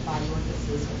blessed by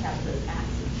Dorcas's those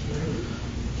acts of charity.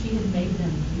 She had made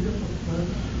them beautiful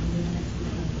clothing and given it to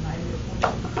them and provided it for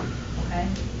them. Okay?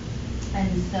 And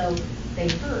so they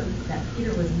heard that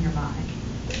Peter was nearby.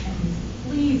 And he said,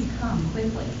 please come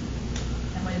quickly.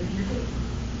 And what did Peter do?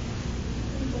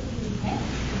 He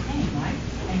came, right?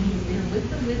 And he was there with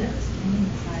the widows, standing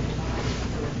beside the body of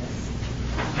Dorcas.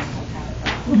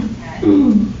 Okay?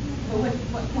 So what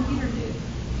did Peter do?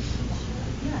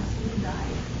 Yes, he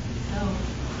died. So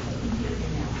what did Peter do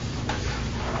now?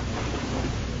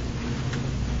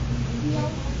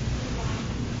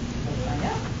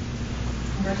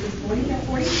 40 and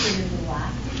 43 is the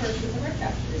last two verses of our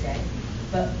chapter today.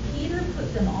 But Peter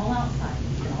put them all outside.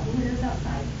 He put all the widows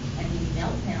outside, and he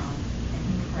knelt down and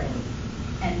he prayed.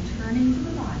 And turning to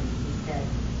the body, he said,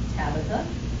 Tabitha,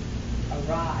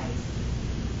 arise.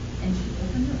 And she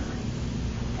opened her eyes.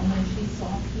 And when she saw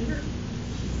Peter,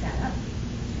 she sat up.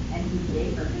 And he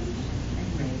gave her his hand and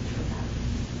raised her up.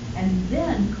 And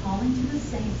then, calling to the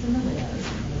saints and the widows,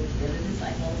 the other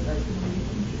disciples, those who believed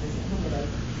in Jesus and the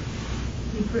widows,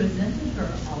 he presented her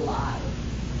alive.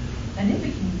 And it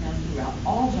became known throughout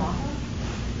all Joppa,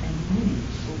 and many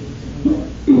believed in the Lord.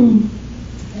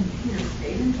 And Peter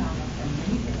stayed in Joppa for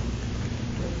many days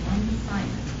with one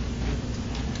Simon,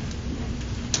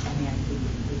 a man who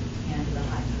was hand to the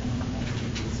high command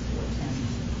for 10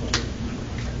 clothes.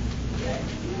 Okay.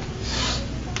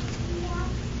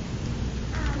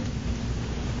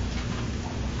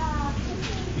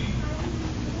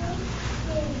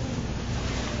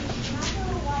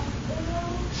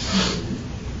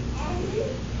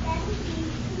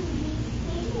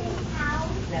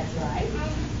 That's right.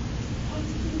 And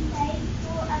he prayed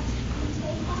for a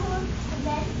table, and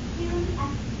then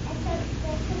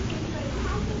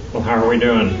Well, how are we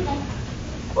doing?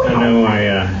 I know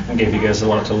I gave you guys a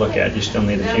lot to look at. You still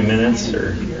need a few minutes,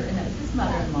 or? And that was his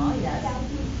mother-in-law, yes.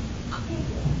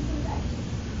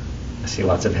 I see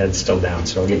lots of heads still down,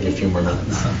 so I'll give you a few more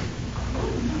minutes.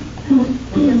 Well,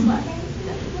 guess what?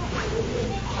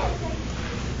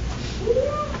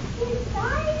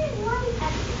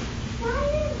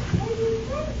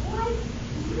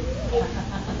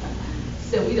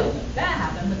 So we don't know if that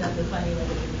happened, but that's a funny way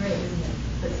to be great, isn't it?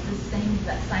 But it's the same,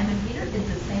 that Simon Peter is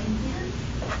the same Peter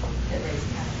that raised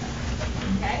Tabitha.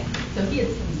 Okay? So he had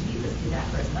seen Jesus do that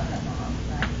for his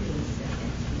mother-in-law, right? He was sick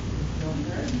and healed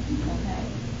her. Okay?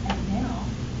 And now,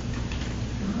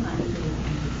 God is doing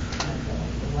this.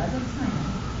 It wasn't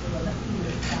Simon. It wasn't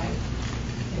Peter, right?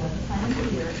 It wasn't Simon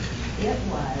Peter. It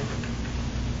was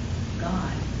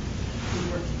God who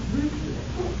worked through Peter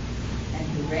and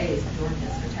who raised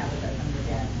Dorcas or Tabitha from the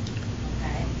dead.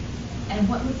 Okay? And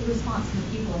what was the response of the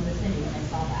people in the city when they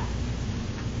saw that?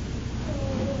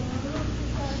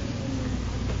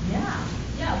 Yeah.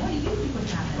 What do you think was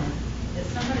happening? That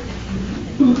somebody that you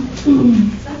knew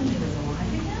suddenly was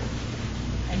alive again?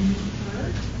 And you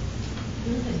heard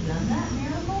who had done that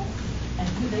miracle? And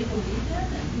who they believed in?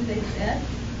 And who they said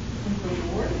was the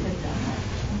Lord had done it?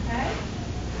 Okay?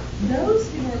 Those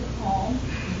who are called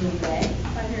the way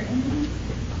by their enemies,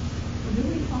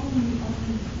 really following the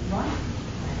only right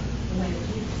way, the way of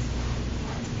Jesus.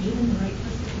 Even the great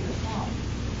persecutor Paul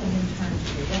had been turned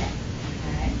to the way.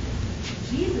 Okay?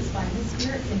 Jesus, by his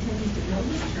Spirit, continues to build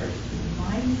his church with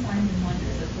mighty signs and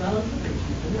wonders, as well as the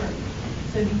preaching of the word.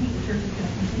 So do you think the church is going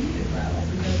to continue to grow as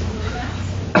we go through the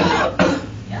fast?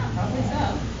 Yeah, probably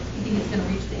so. You think it's going to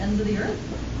reach the ends of the earth?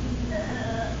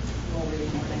 We'll read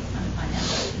more next time to find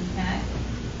out. Okay?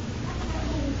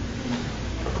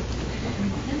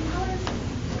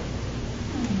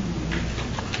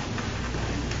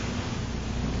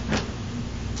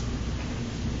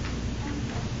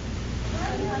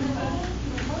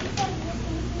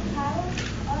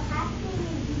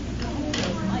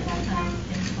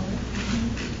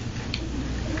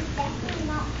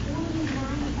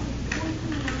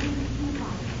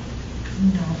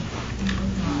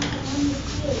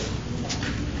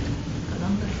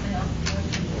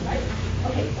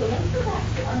 Okay, so let's go back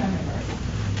to our memory verse.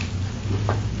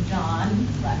 John,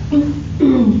 what?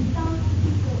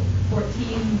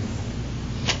 14.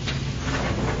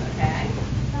 Okay.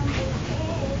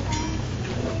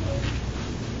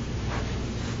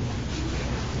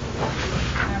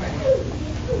 All right.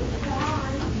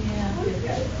 Yeah, you're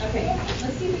good. Okay,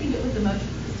 let's see if we can do it with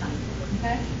emotions this time.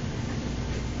 Okay?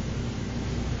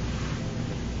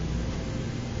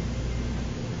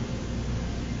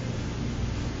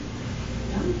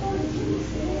 John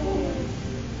 14:6.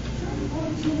 John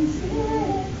 14:6.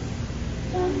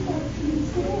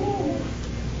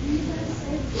 Jesus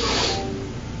said to him,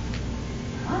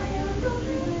 I am the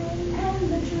way and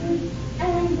the truth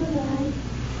and the life.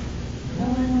 No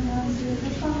one comes to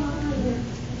the Father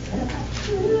except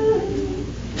through me.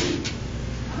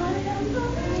 I am the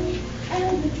way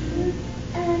and the truth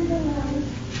and the life.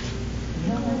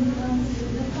 No one comes to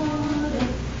the Father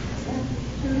except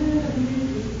through me.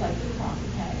 This is like the cross,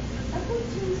 okay? John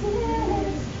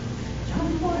 14:6.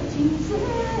 John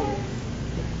 14:6.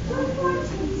 John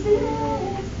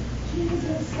 14:6.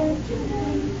 Jesus said to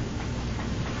him,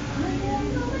 I am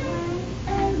the way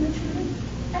and the truth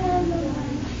and the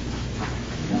life.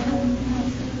 No one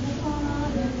comes to the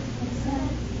Father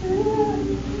except through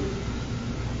me.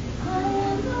 I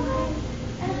am the way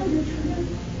and the truth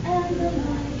and the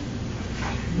life.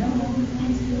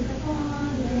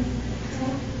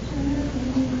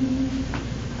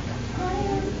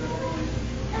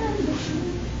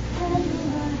 truth and the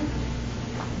life.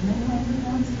 No one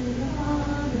comes to the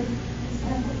Father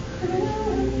except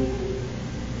through me.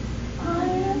 I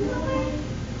am the way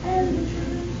and the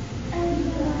truth and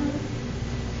the life.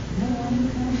 No one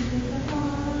comes to the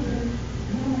Father.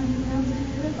 No one comes to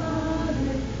the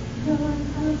Father. No one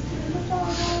comes to the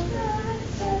Father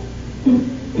except through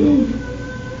me.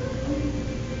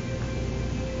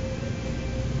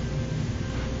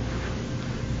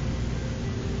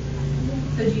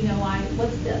 So do you know why?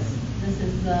 What's this? This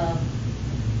is the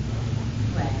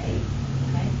way.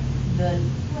 Okay. The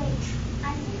Wait,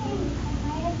 I think I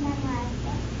might have memorized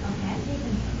it. okay.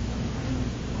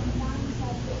 Mom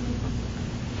said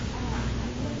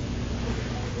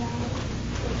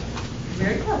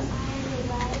Very close.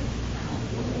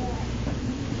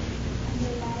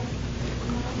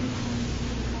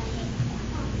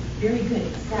 Very good,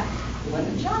 except it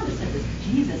wasn't John that said this,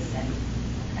 Jesus said it.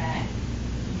 Okay?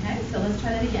 Okay, so let's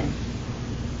try that again.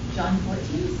 John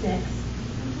 14:6.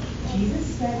 Jesus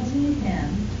said to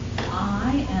him,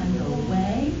 I am the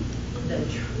way, the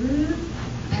truth,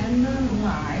 and the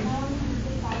life.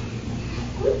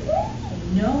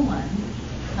 No one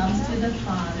comes to the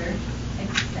Father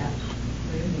except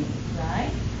through me.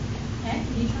 Right? Okay,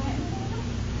 can you try it?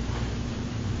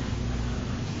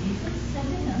 Jesus said to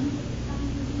him,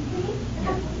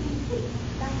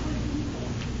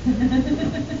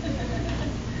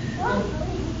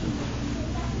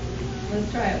 let's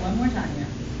try it one more time here.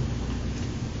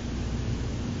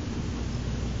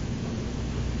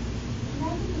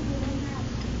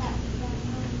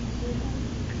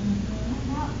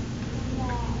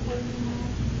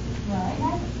 Right.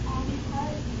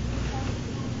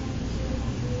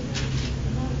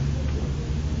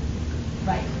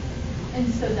 Right. And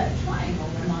so that triangle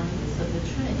reminds us of the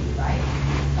Trinity, right?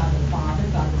 God the Father,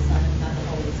 God the Son, and God the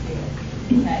Holy Spirit.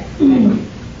 Okay?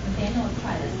 Nathaniel, let's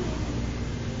try this.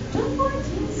 John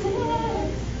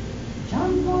 14:6.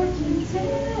 John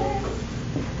 14:6.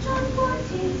 John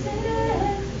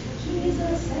 14:6.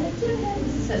 Jesus said to him.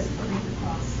 This says read the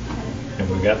cross. Okay? Have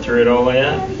we got through it all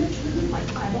yet? And the truth, like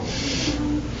Bible.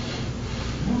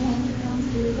 No one comes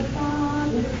to the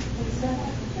Father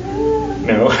except through me.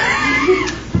 No.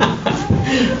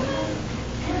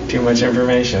 Too much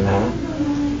information, huh? No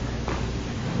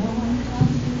one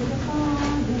comes to the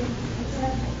Father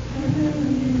except through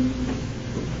me.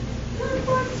 John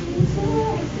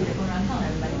 14:6. See, they're going around telling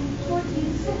everybody.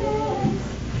 14:6.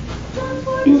 John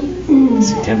 14:6.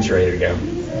 See, Tim's ready to go.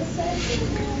 Jesus said to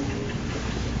him,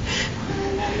 I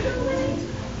am the way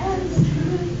and the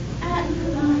truth and the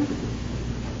life.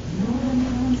 No one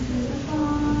comes to the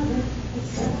Father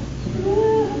except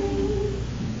through me.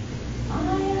 I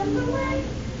am the way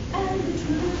and the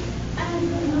truth and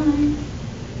the life.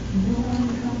 No one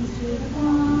comes to the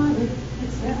Father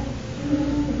except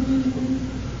through me.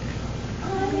 I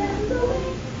am the way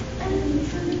and the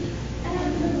truth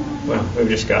and the life. Well, we've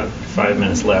just got 5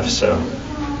 minutes left, so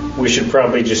we should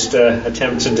probably just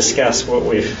attempt to discuss what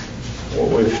we've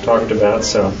talked about.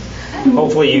 So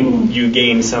hopefully you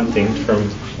gained something from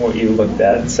what you looked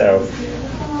at. So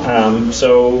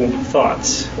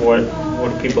thoughts. What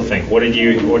do people think? What did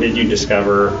you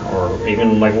discover, or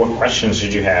even like what questions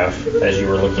did you have as you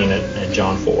were looking at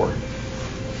John 4?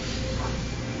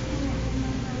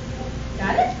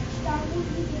 Got it?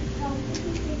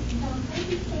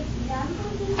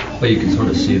 Well, you can sort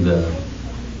of see the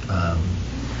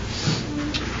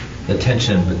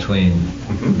tension between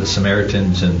the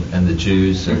Samaritans and the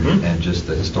Jews, and just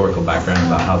the historical background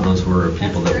about how those were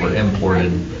people that were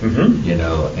imported,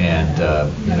 and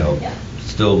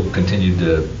still continued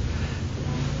to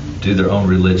do their own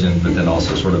religion, but then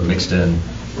also sort of mixed in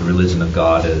the religion of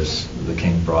God as the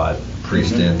king brought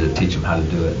priests in to teach them how to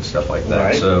do it and stuff like that.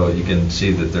 Right. So you can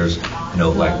see that there's,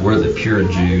 like we're the pure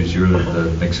Jews, you're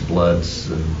the mixed bloods,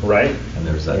 and Right. and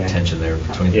there's that Yeah. tension there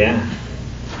between them.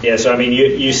 Yeah. So I mean,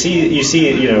 you see,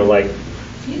 like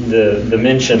the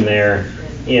mention there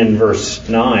in verse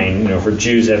 9, for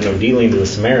Jews have no dealings with the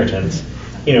Samaritans.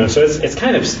 So it's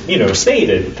kind of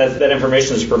stated that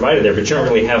information is provided there, but you don't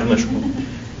really have much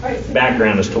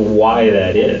background as to why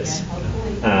that is.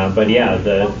 But yeah,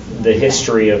 the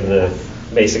history of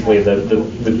basically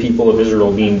the people of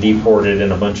Israel being deported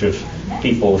and a bunch of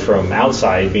people from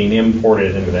outside being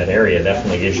imported into that area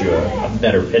definitely gives you a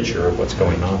better picture of what's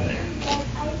going on there.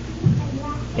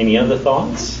 Any other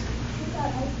thoughts?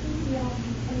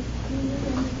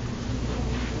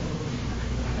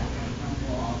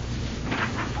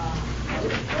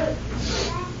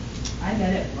 I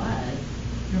bet it was.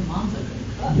 Your mom's a good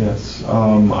cook. Yes,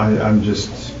 I'm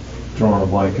just drawing a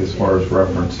blank as far as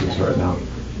references right now,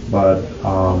 but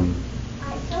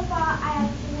So far, I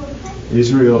have 4 questions.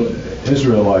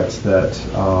 Israelites that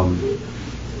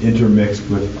intermixed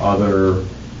with other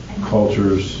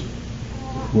cultures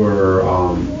were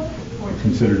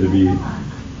considered to be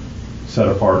set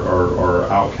apart or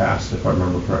outcast, if I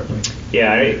remember correctly.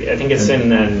 Yeah, I think it's in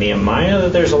Nehemiah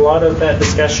that there's a lot of that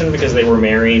discussion because they were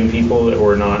marrying people that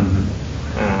were not.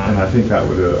 And I think that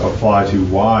would apply to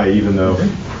why, even though,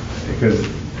 because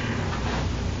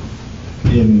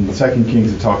in 2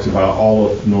 Kings it talks about all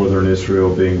of northern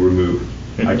Israel being removed.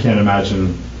 I can't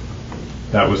imagine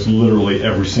that was literally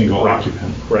every single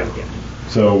occupant. Right, yeah.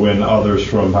 So when others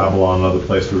from Babylon and other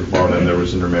places were brought in, there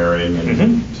was intermarrying,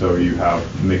 and so you have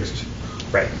mixed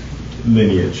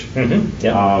lineage.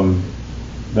 Yeah.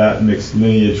 That mixed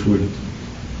lineage would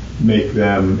make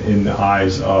them, in the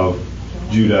eyes of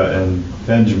Judah and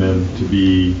Benjamin, to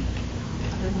be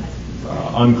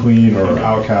unclean or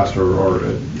outcast, or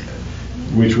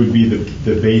which would be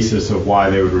the basis of why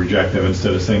they would reject them,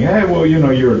 instead of saying, hey, well,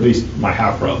 you're at least my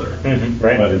half-brother.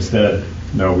 Right. But instead,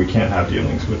 no, we can't have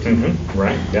dealings with you.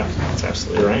 Right, yeah, that's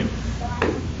absolutely right.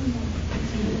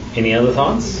 Any other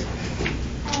thoughts?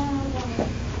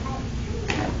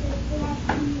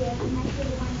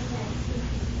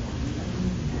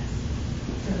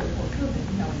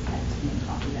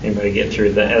 Anybody get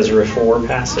through the Ezra 4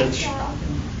 passage?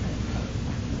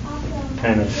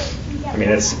 Kind of,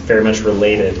 it's very much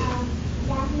related.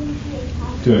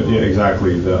 Yeah,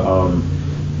 exactly. The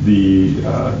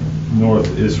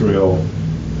North Israel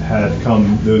had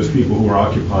come, those people who were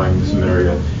occupying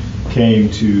Samaria came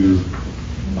to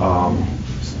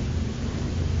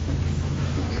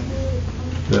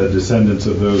the descendants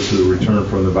of those who returned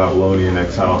from the Babylonian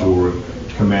exile, who were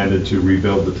commanded to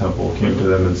rebuild the temple, came to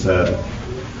them and said,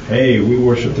 hey, we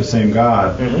worship the same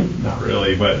God. Not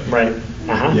really, but right.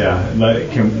 Yeah,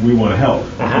 we want to help.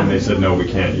 And they said, no, we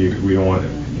can't. We don't want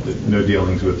no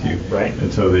dealings with you. Right.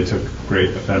 And so they took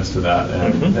great offense to that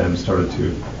and started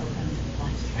to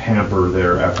hamper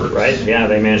their efforts. Right. Yeah,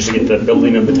 they managed to get the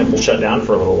building of the temple shut down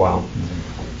for a little while.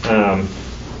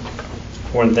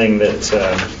 One thing that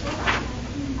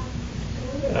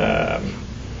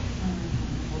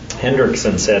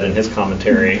Hendrickson said in his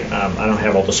commentary, I don't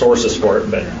have all the sources for it,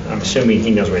 but I'm assuming he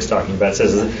knows what he's talking about. It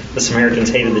says the Samaritans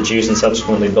hated the Jews and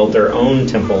subsequently built their own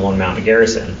temple on Mount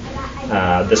Gerizim.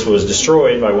 This was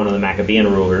destroyed by one of the Maccabean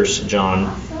rulers, John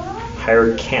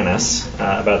Hyrcanus,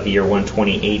 about the year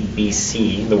 128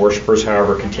 BC. The worshippers,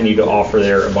 however, continued to offer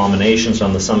their abominations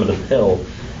on the summit of the hill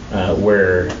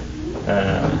where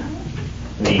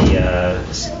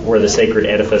the sacred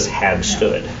edifice had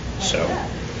stood. So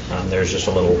there's just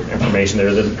a little information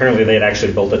there that apparently they had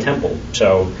actually built a temple.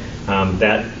 So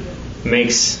that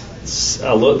gives us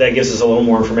a little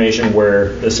more information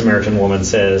where the Samaritan woman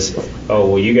says, oh,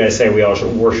 well, you guys say we all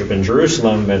should worship in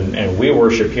Jerusalem and we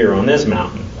worship here on this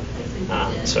mountain.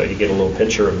 So you get a little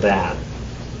picture of that.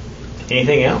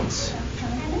 Anything else?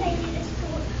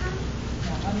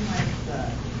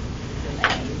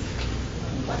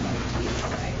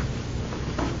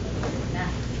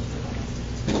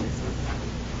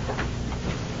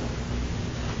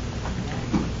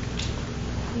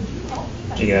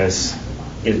 Did you guys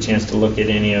get a chance to look at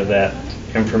any of that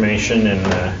information in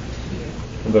the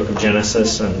book of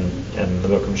Genesis and the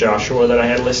book of Joshua that I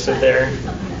had listed there?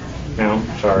 No?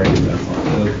 Sorry.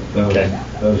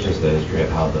 That was just the history of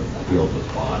how the field was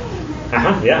bought.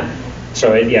 Yeah.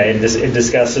 So it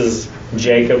discusses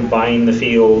Jacob buying the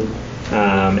field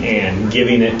and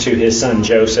giving it to his son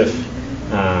Joseph,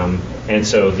 and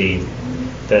so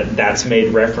that's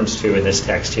made reference to in this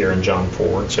text here in John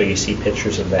 4. So you see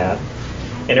pictures of that.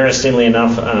 Interestingly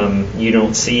enough, you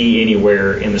don't see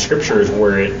anywhere in the scriptures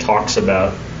where it talks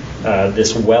about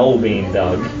this well being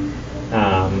dug,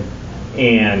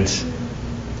 and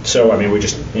so we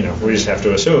just have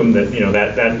to assume that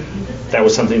that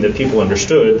was something that people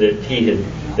understood,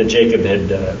 that Jacob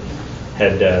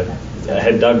had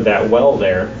dug that well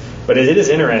there. But it is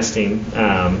interesting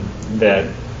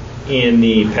that in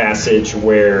the passage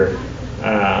where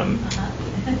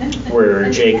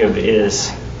Jacob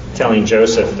is telling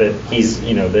Joseph that he's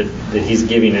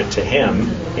giving it to him,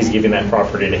 he's giving that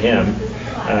property to him.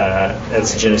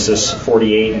 That's Genesis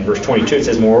 48 and verse 22. It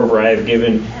says, moreover, I have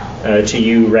given to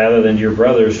you rather than to your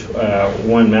brothers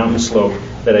one mountain slope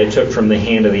that I took from the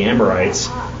hand of the Amorites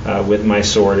with my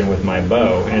sword and with my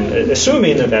bow. And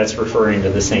assuming that that's referring to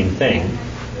the same thing,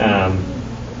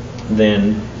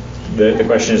 then the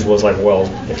question was well,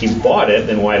 if he bought it,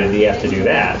 then why did he have to do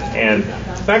that? And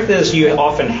the fact is, you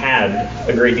often had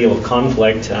a great deal of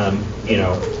conflict,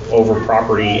 over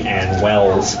property and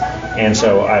wells. And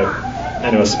so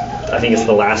I think it's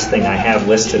the last thing I have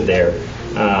listed there.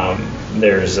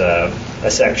 There's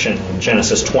a section in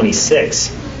Genesis 26,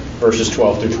 verses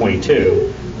 12 through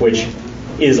 22, which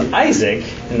is Isaac,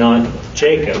 not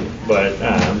Jacob, but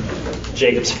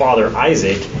Jacob's father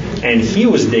Isaac, and he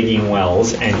was digging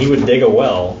wells, and he would dig a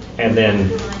well, and then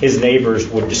his neighbors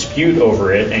would dispute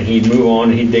over it, and he'd move on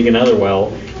and he'd dig another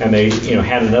well, and they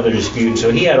had another dispute.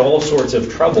 So he had all sorts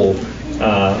of trouble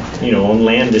on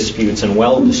land disputes and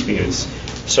well disputes.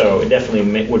 So it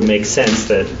definitely would make sense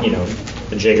that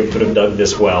that Jacob could have dug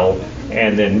this well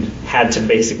and then had to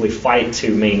basically fight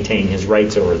to maintain his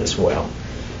rights over this well.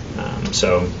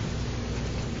 So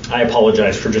I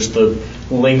apologize for just the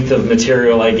length of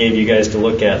material I gave you guys to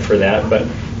look at for that, but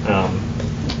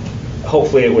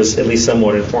hopefully it was at least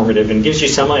somewhat informative and gives you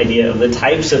some idea of the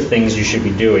types of things you should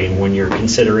be doing when you're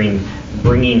considering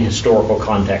bringing historical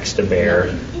context to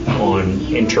bear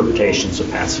on interpretations of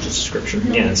passages of Scripture.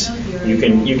 Again,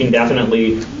 you can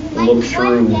definitely look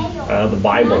through the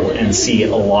Bible and see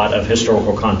a lot of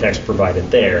historical context provided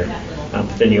there,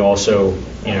 but then you also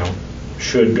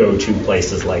should go to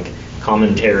places like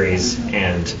commentaries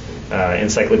and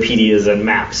encyclopedias and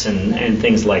maps and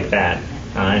things like that,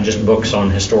 and just books on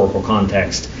historical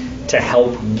context to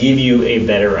help give you a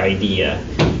better idea,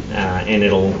 and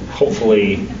it'll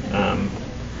hopefully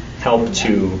help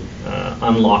to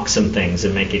unlock some things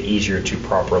and make it easier to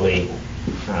properly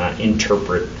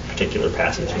interpret particular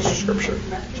passages of Scripture.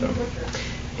 So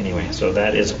anyway, so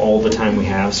that is all the time we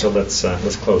have. So let's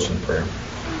close in prayer.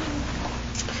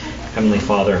 Heavenly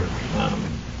Father,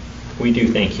 we do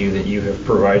thank you that you have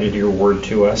provided your word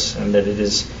to us, and that it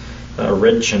is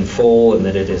rich and full, and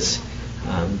that it is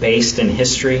based in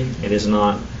history. It is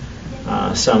not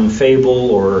some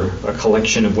fable or a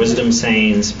collection of wisdom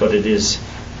sayings, but it is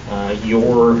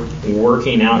your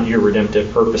working out your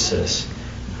redemptive purposes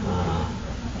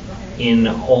in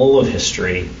all of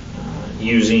history,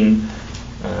 using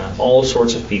all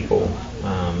sorts of people,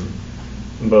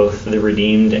 both the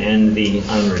redeemed and the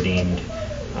unredeemed,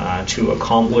 to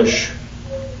accomplish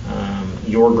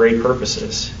your great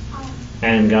purposes.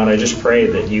 And God, I just pray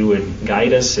that you would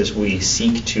guide us as we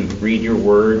seek to read your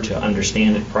word, to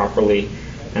understand it properly,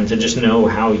 and to just know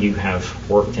how you have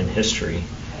worked in history.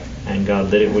 And God,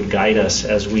 that it would guide us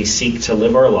as we seek to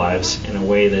live our lives in a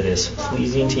way that is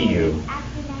pleasing to you.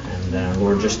 And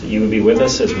Lord, just that you would be with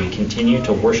us as we continue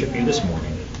to worship you this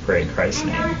morning. Pray in Christ's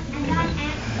name.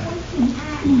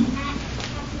 Amen.